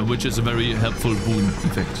 which is a very helpful boon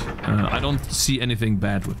effect. I don't see anything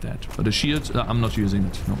bad with that. But a shield, I'm not using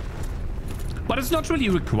it, no. But it's not really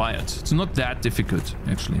required. It's not that difficult,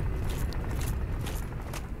 actually.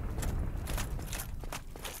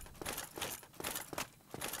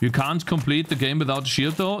 You can't complete the game without a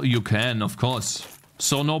shield, though? You can, of course.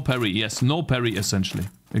 So no parry, yes, no parry essentially.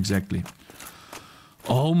 Exactly.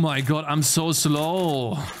 Oh my god, I'm so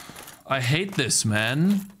slow. I hate this,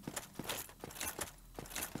 man.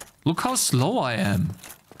 Look how slow I am.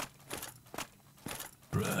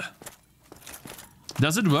 Bruh.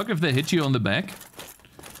 Does it work if they hit you on the back?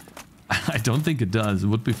 I don't think it does. It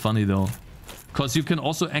would be funny though. Because you can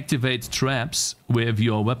also activate traps with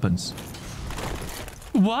your weapons.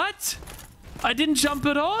 What? I didn't jump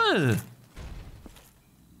at all.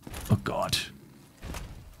 Oh god.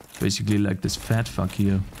 Basically like this fat fuck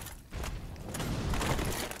here.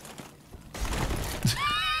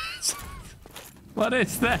 What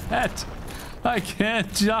is that? I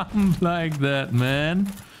can't jump like that,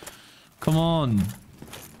 man. Come on.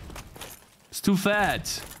 It's too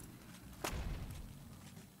fat.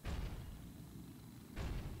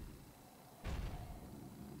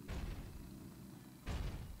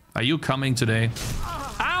 Are you coming today?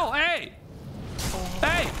 Ow, hey!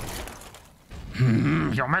 Hey!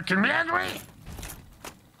 You're making me angry!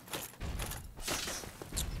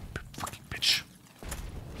 Fucking bitch.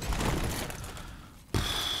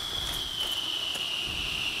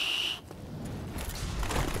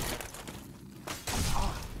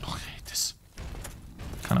 I hate this.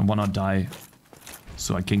 Kinda wanna die.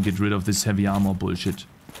 So I can get rid of this heavy armor bullshit.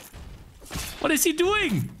 What is he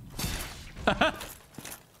doing?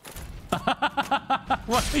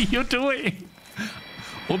 What are you doing?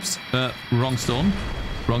 Oops, wrong stone.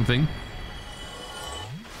 Wrong thing.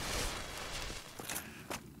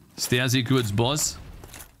 Stairs equals boss.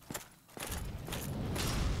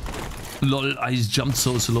 Lol, I jumped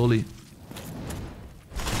so slowly.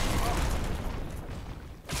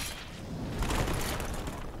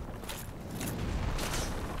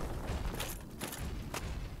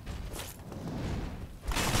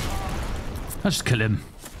 Let's just kill him.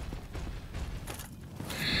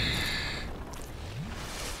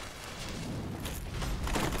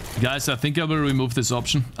 Guys, I think I will remove this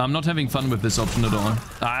option. I'm not having fun with this option at all.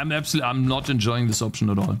 I'm not enjoying this option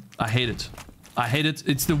at all. I hate it. I hate it.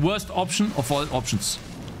 It's the worst option of all options.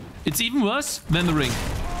 It's even worse than the ring.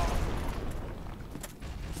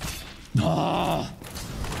 Oh.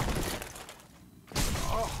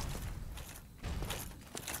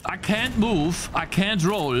 I can't move. I can't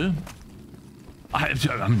roll.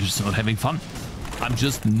 I'm just not having fun. I'm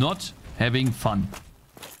just not having fun.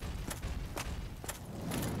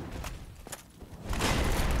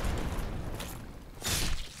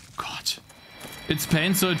 It's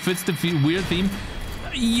pain, so it fits the weird theme.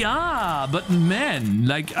 Yeah, but man,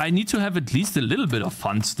 like, I need to have at least a little bit of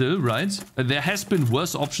fun still, right? There has been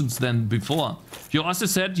worse options than before. You also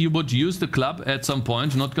said you would use the club at some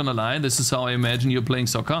point, not gonna lie. This is how I imagine you're playing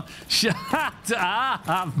soccer. Shut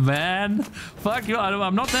up, man. Fuck you,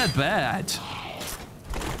 I'm not that bad.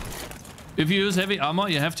 If you use heavy armor,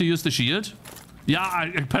 you have to use the shield.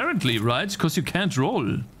 Yeah, apparently, right? Because you can't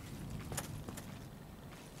roll.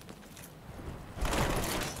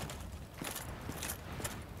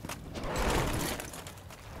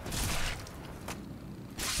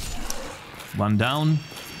 One down.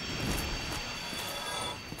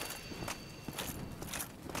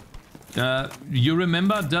 You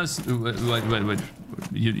remember does... Wait.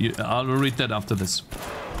 I'll read that after this.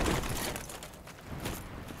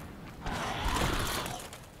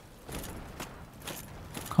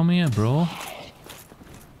 Come here, bro.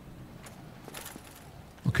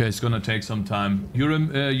 Okay, it's gonna take some time. You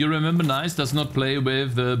remember Nice does not play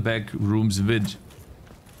with the back rooms vid.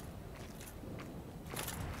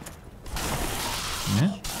 Yeah?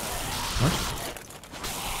 What?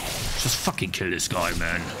 Just fucking kill this guy,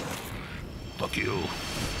 man. Fuck you.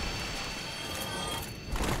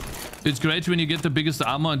 It's great when you get the biggest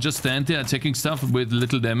armor and just stand there attacking stuff with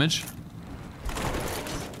little damage.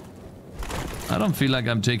 I don't feel like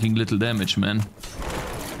I'm taking little damage, man.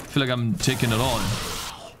 I feel like I'm taking it all.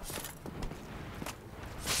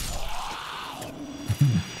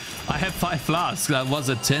 I have 5 flasks. I was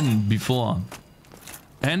at 10 before.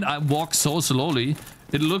 And I walk so slowly,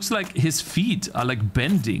 it looks like his feet are like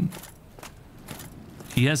bending.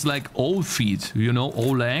 He has like O feet, you know, O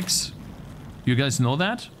legs. You guys know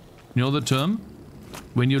that? You know the term?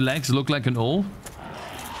 When your legs look like an O?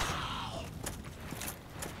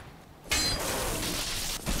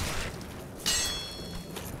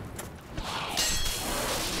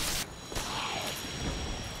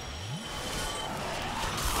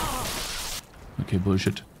 Okay,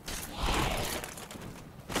 bullshit.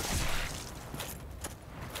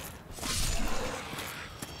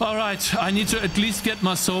 Alright, I need to at least get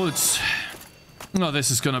my souls. Oh, this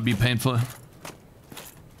is gonna be painful.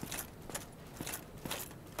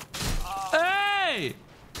 Hey!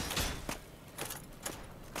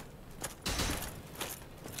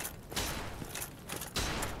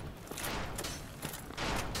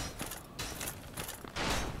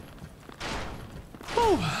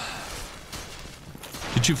 Whew.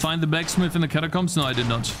 Did you find the blacksmith in the catacombs? No, I did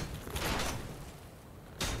not.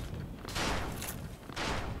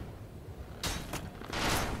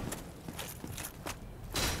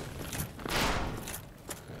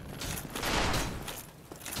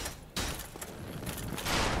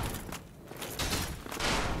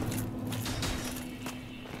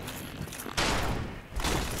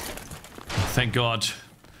 Thank God.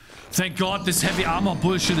 Thank God this heavy armor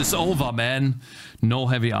bullshit is over, man. No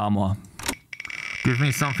heavy armor. Give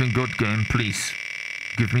me something good, game, please.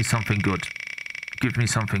 Give me something good. Give me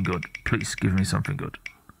something good. Please, give me something good.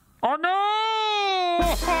 Oh no!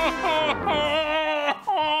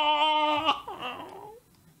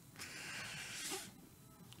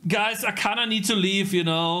 Guys, I kinda need to leave, you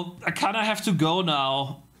know. I kinda have to go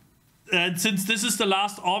now. And since this is the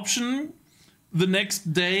last option, the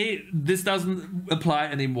next day, this doesn't apply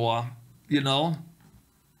anymore, you know?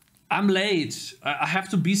 I'm late. I have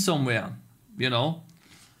to be somewhere, you know?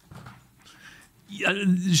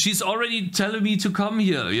 She's already telling me to come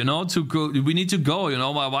here, you know, to go. We need to go, you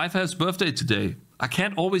know. My wife has birthday today. I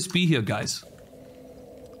can't always be here, guys.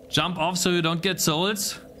 Jump off so you don't get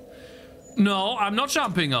souls? No, I'm not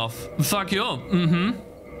jumping off. Fuck you. Mm-hmm.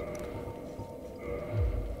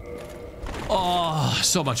 Oh,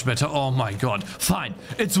 so much better. Oh my God. Fine.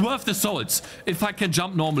 It's worth the souls if I can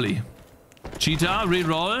jump normally. Cheetah,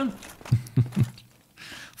 reroll.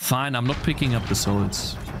 Fine, I'm not picking up the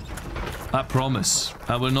souls. I promise.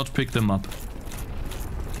 I will not pick them up.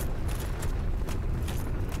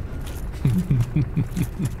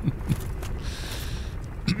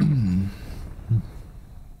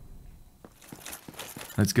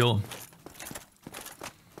 Let's go.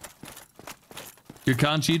 You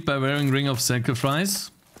can't cheat by wearing Ring of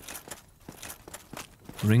Sacrifice.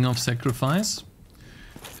 Ring of Sacrifice?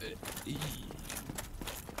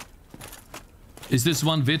 Is this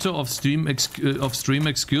one veto of stream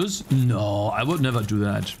excuse? No, I would never do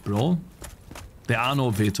that, bro. There are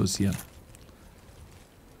no vetoes here.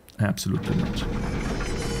 Absolutely not.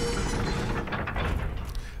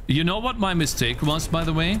 You know what my mistake was, by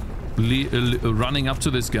the way? Running up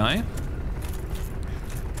to this guy.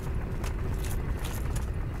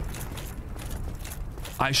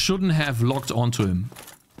 I shouldn't have locked onto him.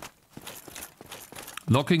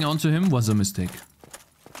 Locking onto him was a mistake.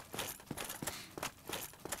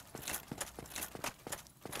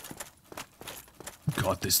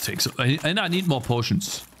 God, this takes... And I need more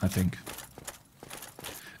potions, I think.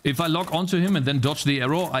 If I lock onto him and then dodge the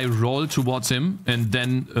arrow, I roll towards him and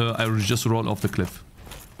then I just roll off the cliff.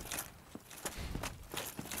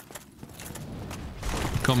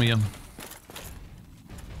 Come here.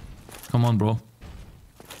 Come on, bro.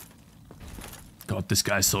 God, this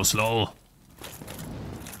guy's so slow.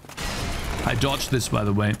 I dodged this, by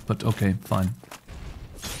the way, but okay, fine.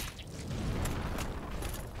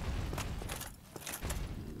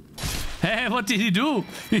 Hey, what did he do?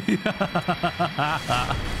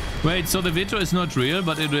 Wait, so the veto is not real,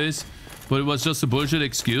 but it is... But it was just a bullshit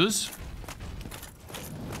excuse?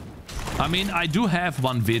 I mean, I do have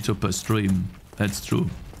one veto per stream. That's true.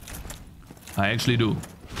 I actually do.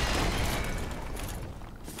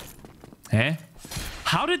 Eh?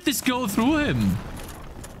 How did this go through him?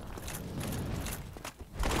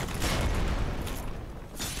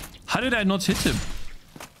 How did I not hit him?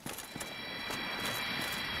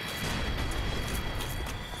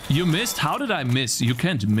 You missed? How did I miss? You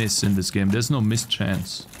can't miss in this game. There's no missed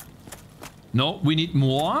chance. No, we need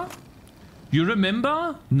more. You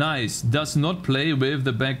remember? Nice. Does not play with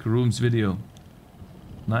the back rooms video.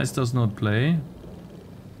 Nice does not play.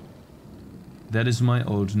 That is my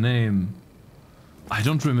old name. I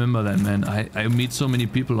don't remember that, man. I meet so many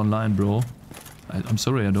people online, bro. I'm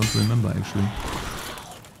sorry, I don't remember, actually.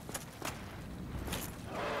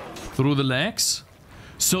 Through the legs?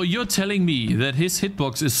 So you're telling me that his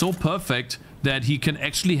hitbox is so perfect that he can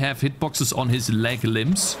actually have hitboxes on his leg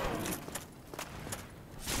limbs?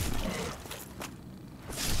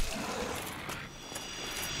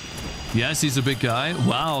 Yes, he's a big guy.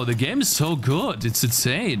 Wow, the game is so good. It's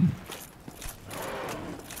insane.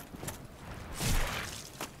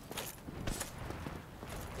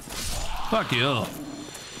 Fuck you.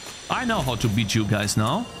 I know how to beat you guys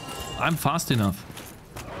now. I'm fast enough.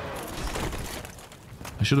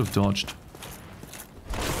 I should have dodged.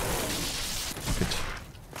 Fuck it.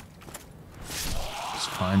 It's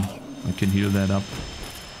fine. I can heal that up.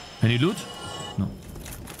 Any loot? No.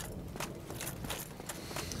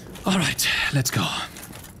 Alright, let's go.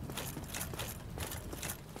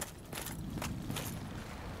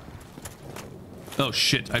 Oh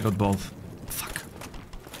shit, I got both. Fuck.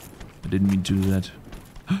 I didn't mean to do that.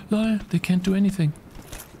 Lol, they can't do anything.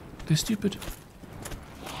 They're stupid.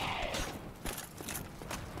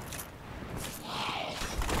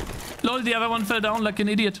 Lol, the other one fell down like an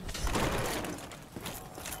idiot.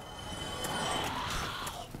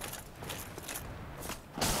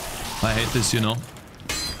 I hate this, you know.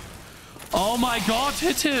 Oh my god,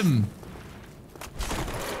 hit him!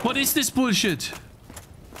 What is this bullshit?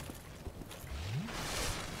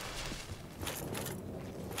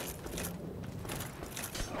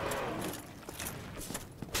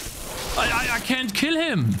 I can't kill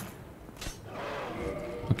him.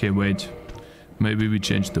 Okay, wait. Maybe we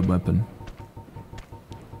change the weapon.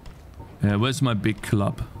 Where's my big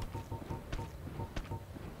club?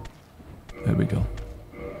 There we go.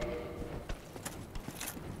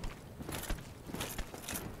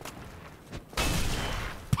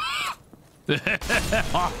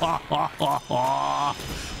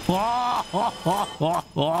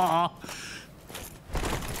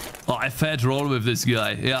 Oh, I fat roll with this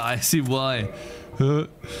guy. Yeah, I see why.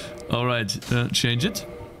 Alright, change it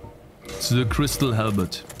to the crystal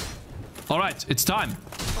helmet. Alright, it's time.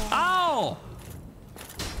 Ow!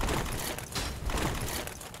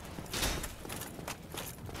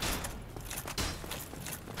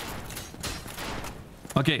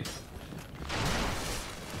 Okay.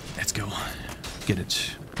 Let's go. Get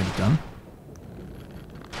it done.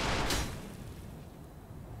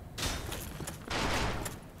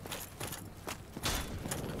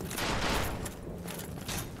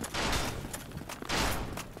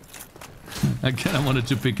 I kind of wanted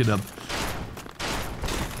to pick it up.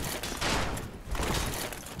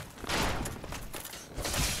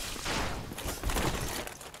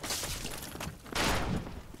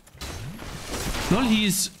 Well,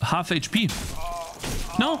 he's half HP.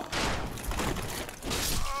 No.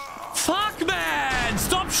 Fuck, man!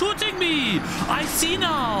 Stop shooting me! I see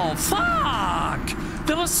now! Fuck!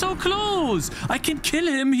 That was so close! I can kill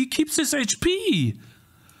him, he keeps his HP!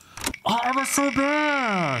 Oh, that was so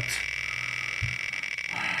bad!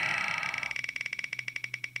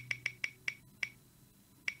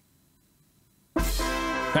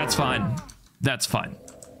 That's fine. That's fine.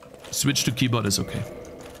 Switch to keyboard is okay.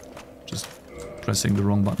 Just pressing the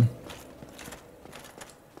wrong button.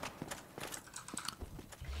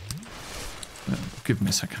 Give me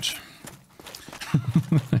a second.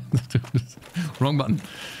 Wrong button.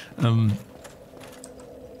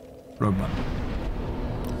 Wrong button.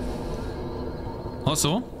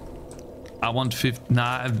 Also, I want 50.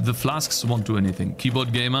 Nah, the flasks won't do anything.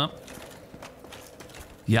 Keyboard gamer.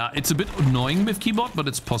 Yeah, it's a bit annoying with keyboard, but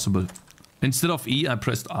it's possible. Instead of E, I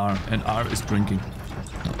pressed R, and R is drinking.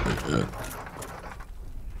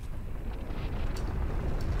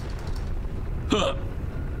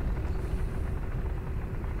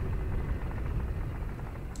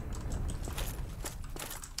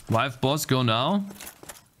 Wife boss, go now?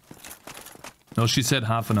 No, she said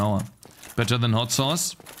half an hour. Better than hot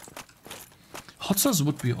sauce? Hot sauce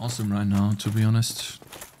would be awesome right now, to be honest.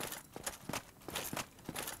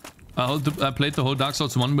 I played the whole Dark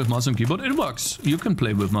Souls 1 with mouse and keyboard. It works. You can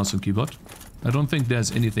play with mouse and keyboard. I don't think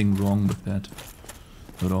there's anything wrong with that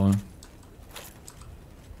at all.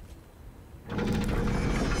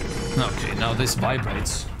 Okay, now this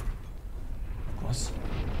vibrates. Of course.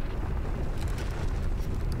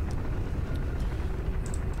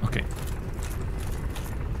 Okay.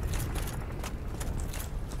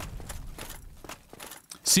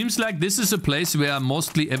 Seems like this is a place where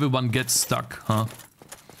mostly everyone gets stuck, huh?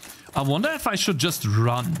 I wonder if I should just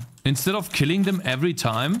run. Instead of killing them every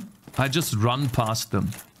time, I just run past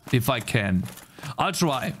them. If I can. I'll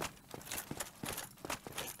try.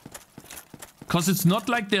 Because it's not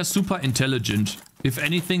like they're super intelligent. If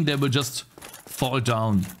anything, they will just fall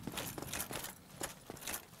down.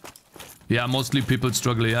 Yeah, mostly people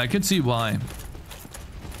struggle. Yeah, I can see why.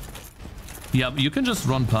 Yeah, you can just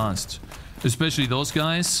run past. Especially those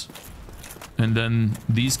guys. And then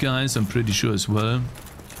these guys, I'm pretty sure as well.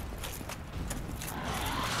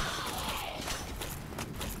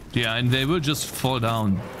 Yeah, and they will just fall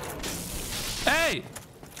down. Hey!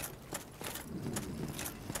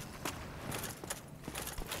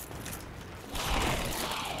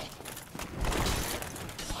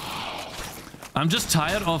 I'm just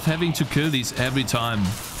tired of having to kill these every time.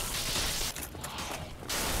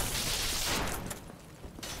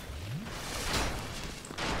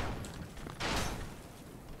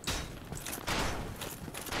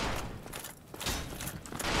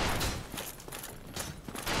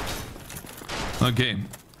 Okay.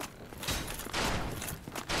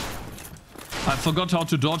 I forgot how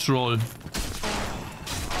to dodge roll.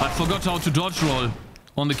 I forgot how to dodge roll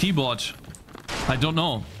on the keyboard. I don't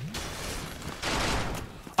know.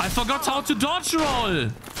 I forgot how to dodge roll.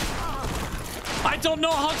 I don't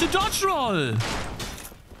know how to dodge roll.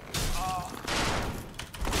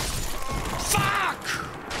 Fuck!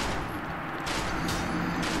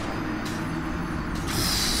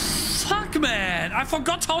 Fuck, man! I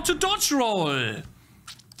forgot how to dodge roll.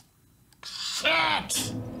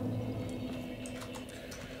 Shit!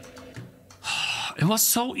 It was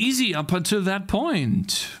so easy up until that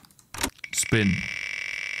point. Spin.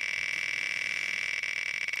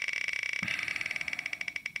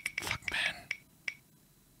 Fuck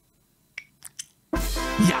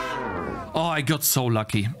I got so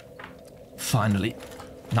lucky. Finally.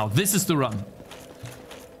 Now this is the run.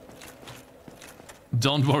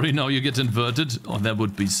 Don't worry, now you get inverted. Oh, that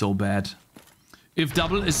would be so bad. If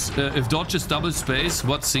dodge is double space,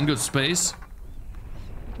 what's single space?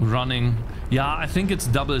 Running. Yeah, I think it's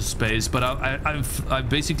double space, but I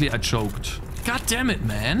basically choked. God damn it,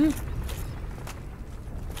 man.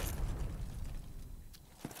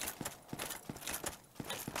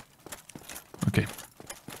 Okay.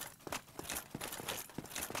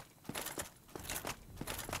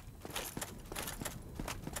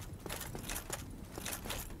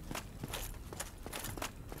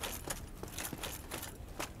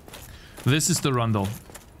 This is the run though.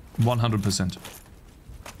 100%.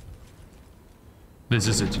 This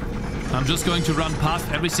is it. I'm just going to run past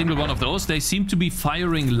every single one of those. They seem to be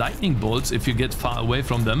firing lightning bolts if you get far away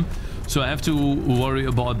from them. So I have to worry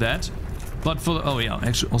about that. But for... Oh yeah,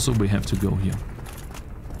 actually also we have to go here.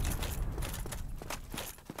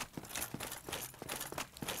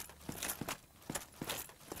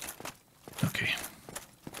 Okay.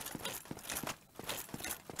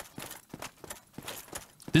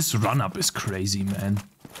 This run-up is crazy, man.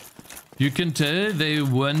 You can tell they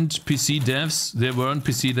weren't PC devs. They weren't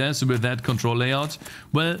PC devs with that control layout.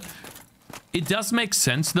 Well, it does make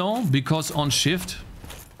sense though, because on shift...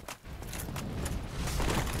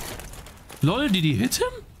 Lol, did he hit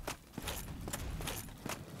him?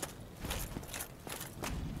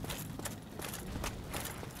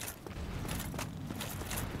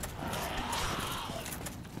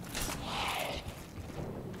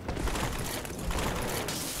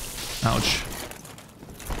 Ouch.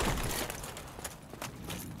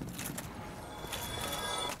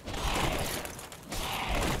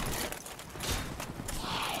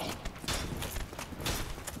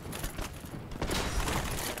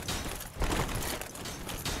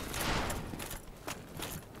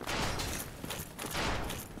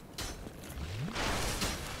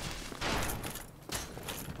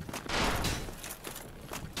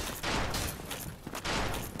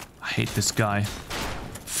 I hate this guy.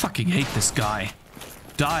 Fucking hate this guy.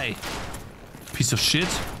 Die. Piece of shit.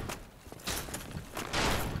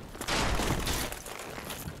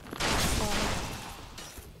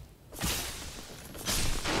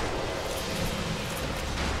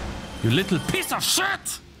 You little piece of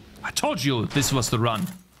shit! I told you this was the run.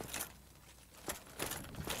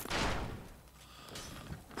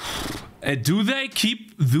 Do they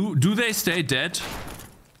keep... Do they stay dead?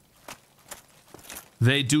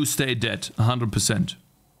 They do stay dead, 100%.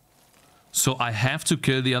 So I have to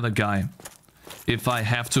kill the other guy if I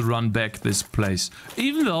have to run back this place.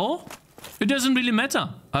 Even though it doesn't really matter.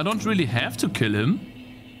 I don't really have to kill him.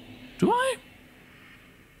 Do I?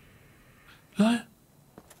 Lol.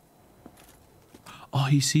 Oh,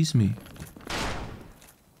 he sees me.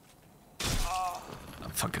 Oh,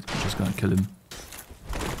 fuck it, I'm just gonna kill him.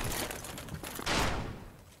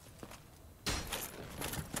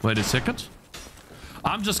 Wait a second.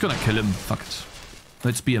 I'm just gonna kill him. Fuck it.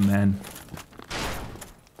 Let's be a man.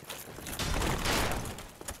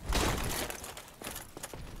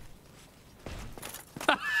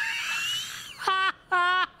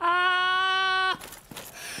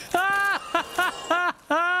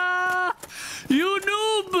 You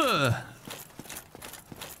noob!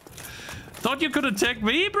 Thought you could attack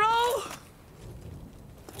me, bro?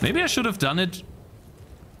 Maybe I should have done it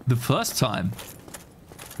the first time.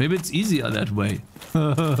 Maybe it's easier that way.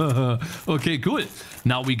 Okay, cool.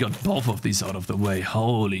 Now we got both of these out of the way.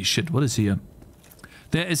 Holy shit, what is here?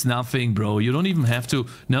 There is nothing, bro. You don't even have to...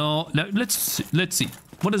 No, let's see.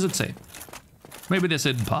 What does it say? Maybe there's a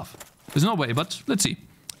hidden path. There's no way, but let's see.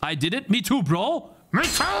 I did it. Me too, bro. Me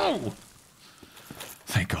too!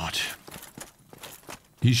 Thank God.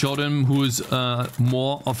 He showed him who's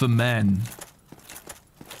more of a man.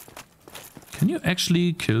 Can you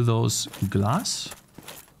actually kill those glass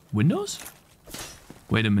windows?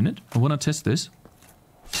 Wait a minute. I want to test this.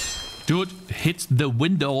 Dude, hit the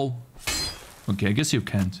window. Okay, I guess you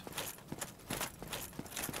can't.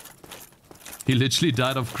 He literally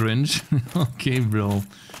died of cringe. Okay, bro.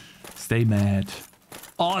 Stay mad.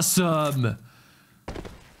 Awesome.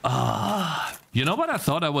 Ah. You know what I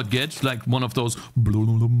thought I would get? Like one of those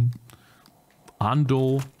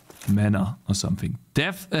Ando Manor or something.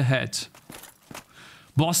 Death ahead.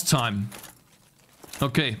 Boss time.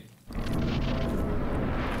 Okay.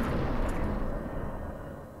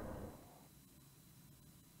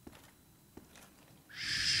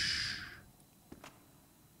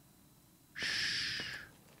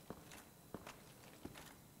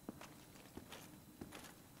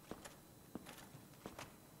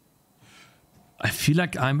 I feel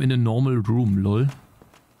like I'm in a normal room, lol.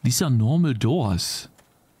 These are normal doors.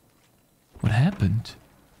 What happened?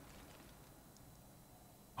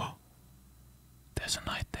 Oh, there's a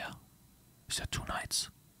knight there. Is there 2 knights?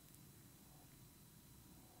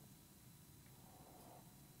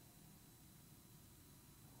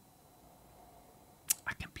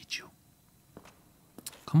 I can beat you.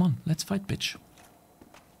 Come on, let's fight, bitch.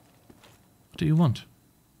 What do you want?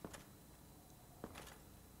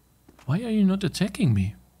 Why are you not attacking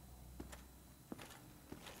me?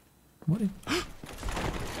 What?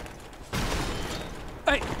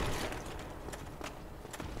 Hey!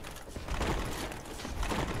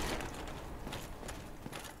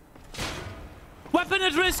 Weapon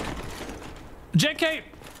at risk! JK!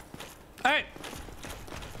 Hey!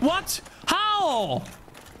 What? How?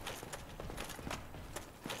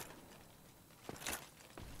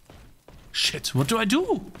 Shit, what do I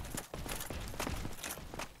do?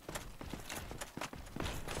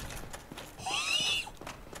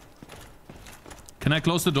 Can I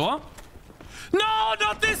close the door? No,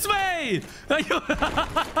 not this way! Hey!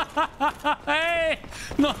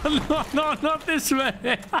 No, not this way!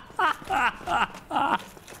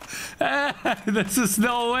 This is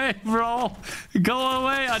no way, bro! Go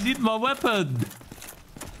away, I need my weapon!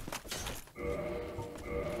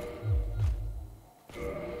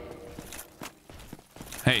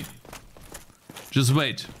 Hey, just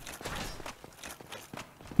wait.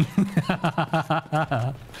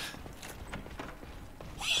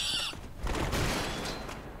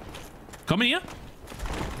 Come in here.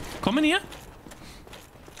 Come in here.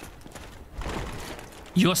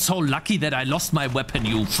 You're so lucky that I lost my weapon,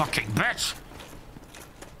 you fucking bitch.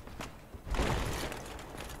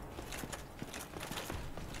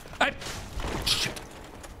 Shit.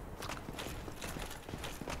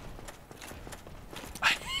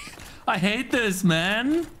 I hate this,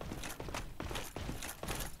 man.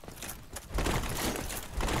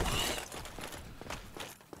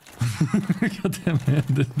 God damn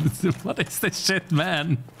it. What is this shit,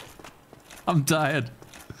 man? I'm tired.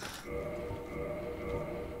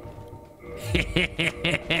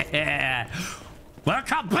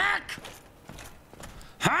 Welcome back!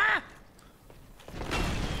 Huh?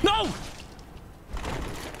 No!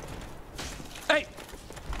 Hey!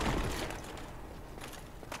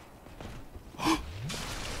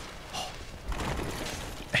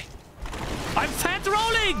 Hey! I'm fat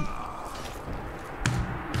rolling!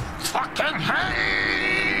 Fucking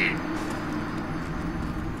hey!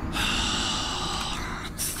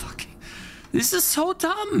 Fucking. This is so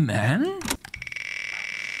dumb, man.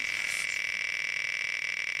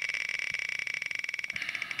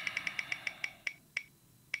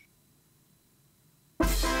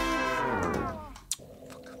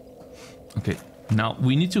 Okay, now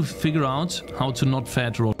we need to figure out how to not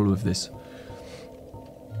fat roll with this.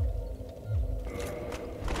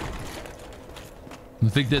 I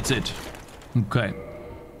think that's it. Okay.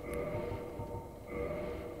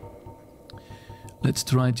 Let's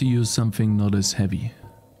try to use something not as heavy.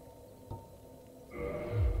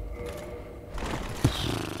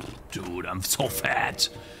 Dude, I'm so fat.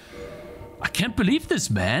 I can't believe this,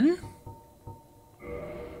 man.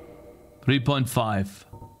 3.5.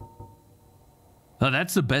 Oh,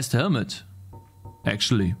 that's the best helmet,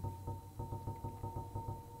 actually.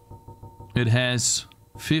 It has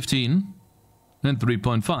 15 and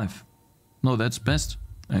 3.5. No, that's best,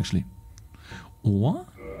 actually. Or?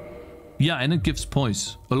 Yeah, and it gives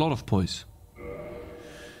poise. A lot of poise.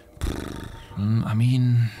 I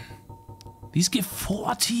mean, these give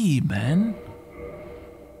 40, man.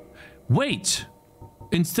 Wait.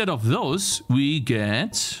 Instead of those, we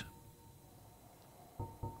get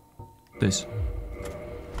this.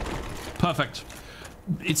 Perfect.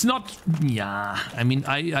 It's not... Yeah, I mean,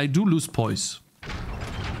 I do lose poise.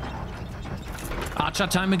 Archer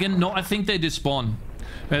time again? No, I think they despawn.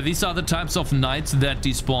 These are the types of knights that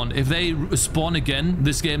despawn. If they spawn again,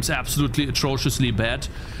 this game's absolutely atrociously bad.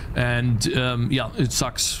 And, yeah, it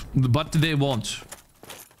sucks. But they won't.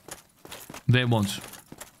 They won't.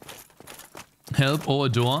 Help or a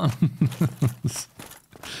door?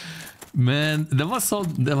 Man, that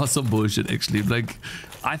was some bullshit, actually. Like,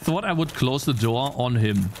 I thought I would close the door on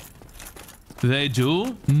him. They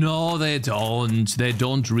do? No, they don't. They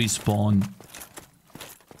don't respawn.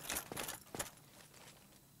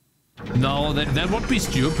 No, that would be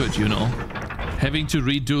stupid, you know. Having to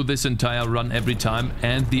redo this entire run every time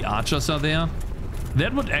and the archers are there.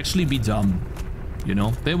 That would actually be dumb. You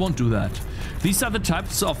know, they won't do that. These are the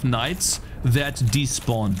types of knights that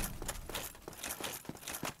despawn.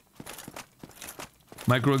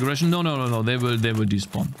 Microaggression? No. They will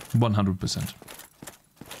despawn. 100%.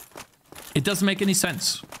 It doesn't make any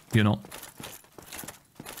sense, you know.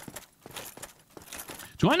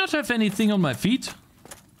 Do I not have anything on my feet?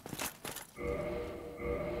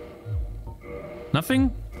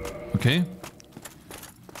 Nothing? Okay.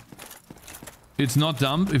 It's not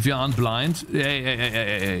dumb if you aren't blind.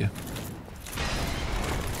 Hey.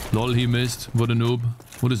 Lol, he missed. What a noob.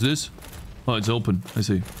 What is this? Oh, it's open. I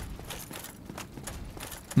see.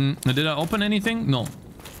 Did I open anything? No.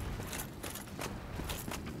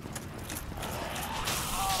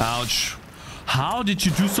 Ouch. How did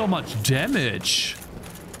you do so much damage?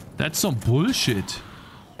 That's some bullshit.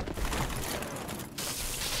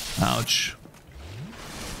 Ouch.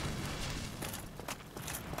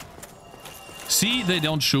 See, they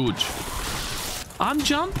don't shoot. I'm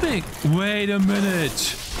jumping. Wait a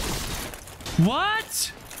minute.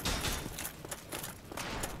 What?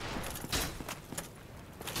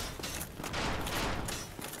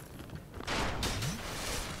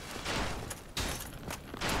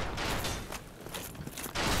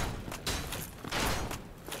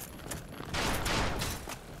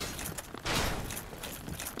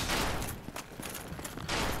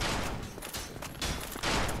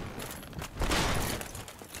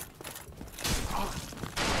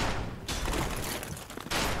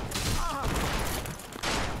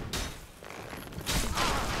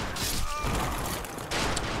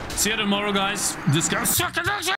 See you tomorrow, guys. This guy sucked.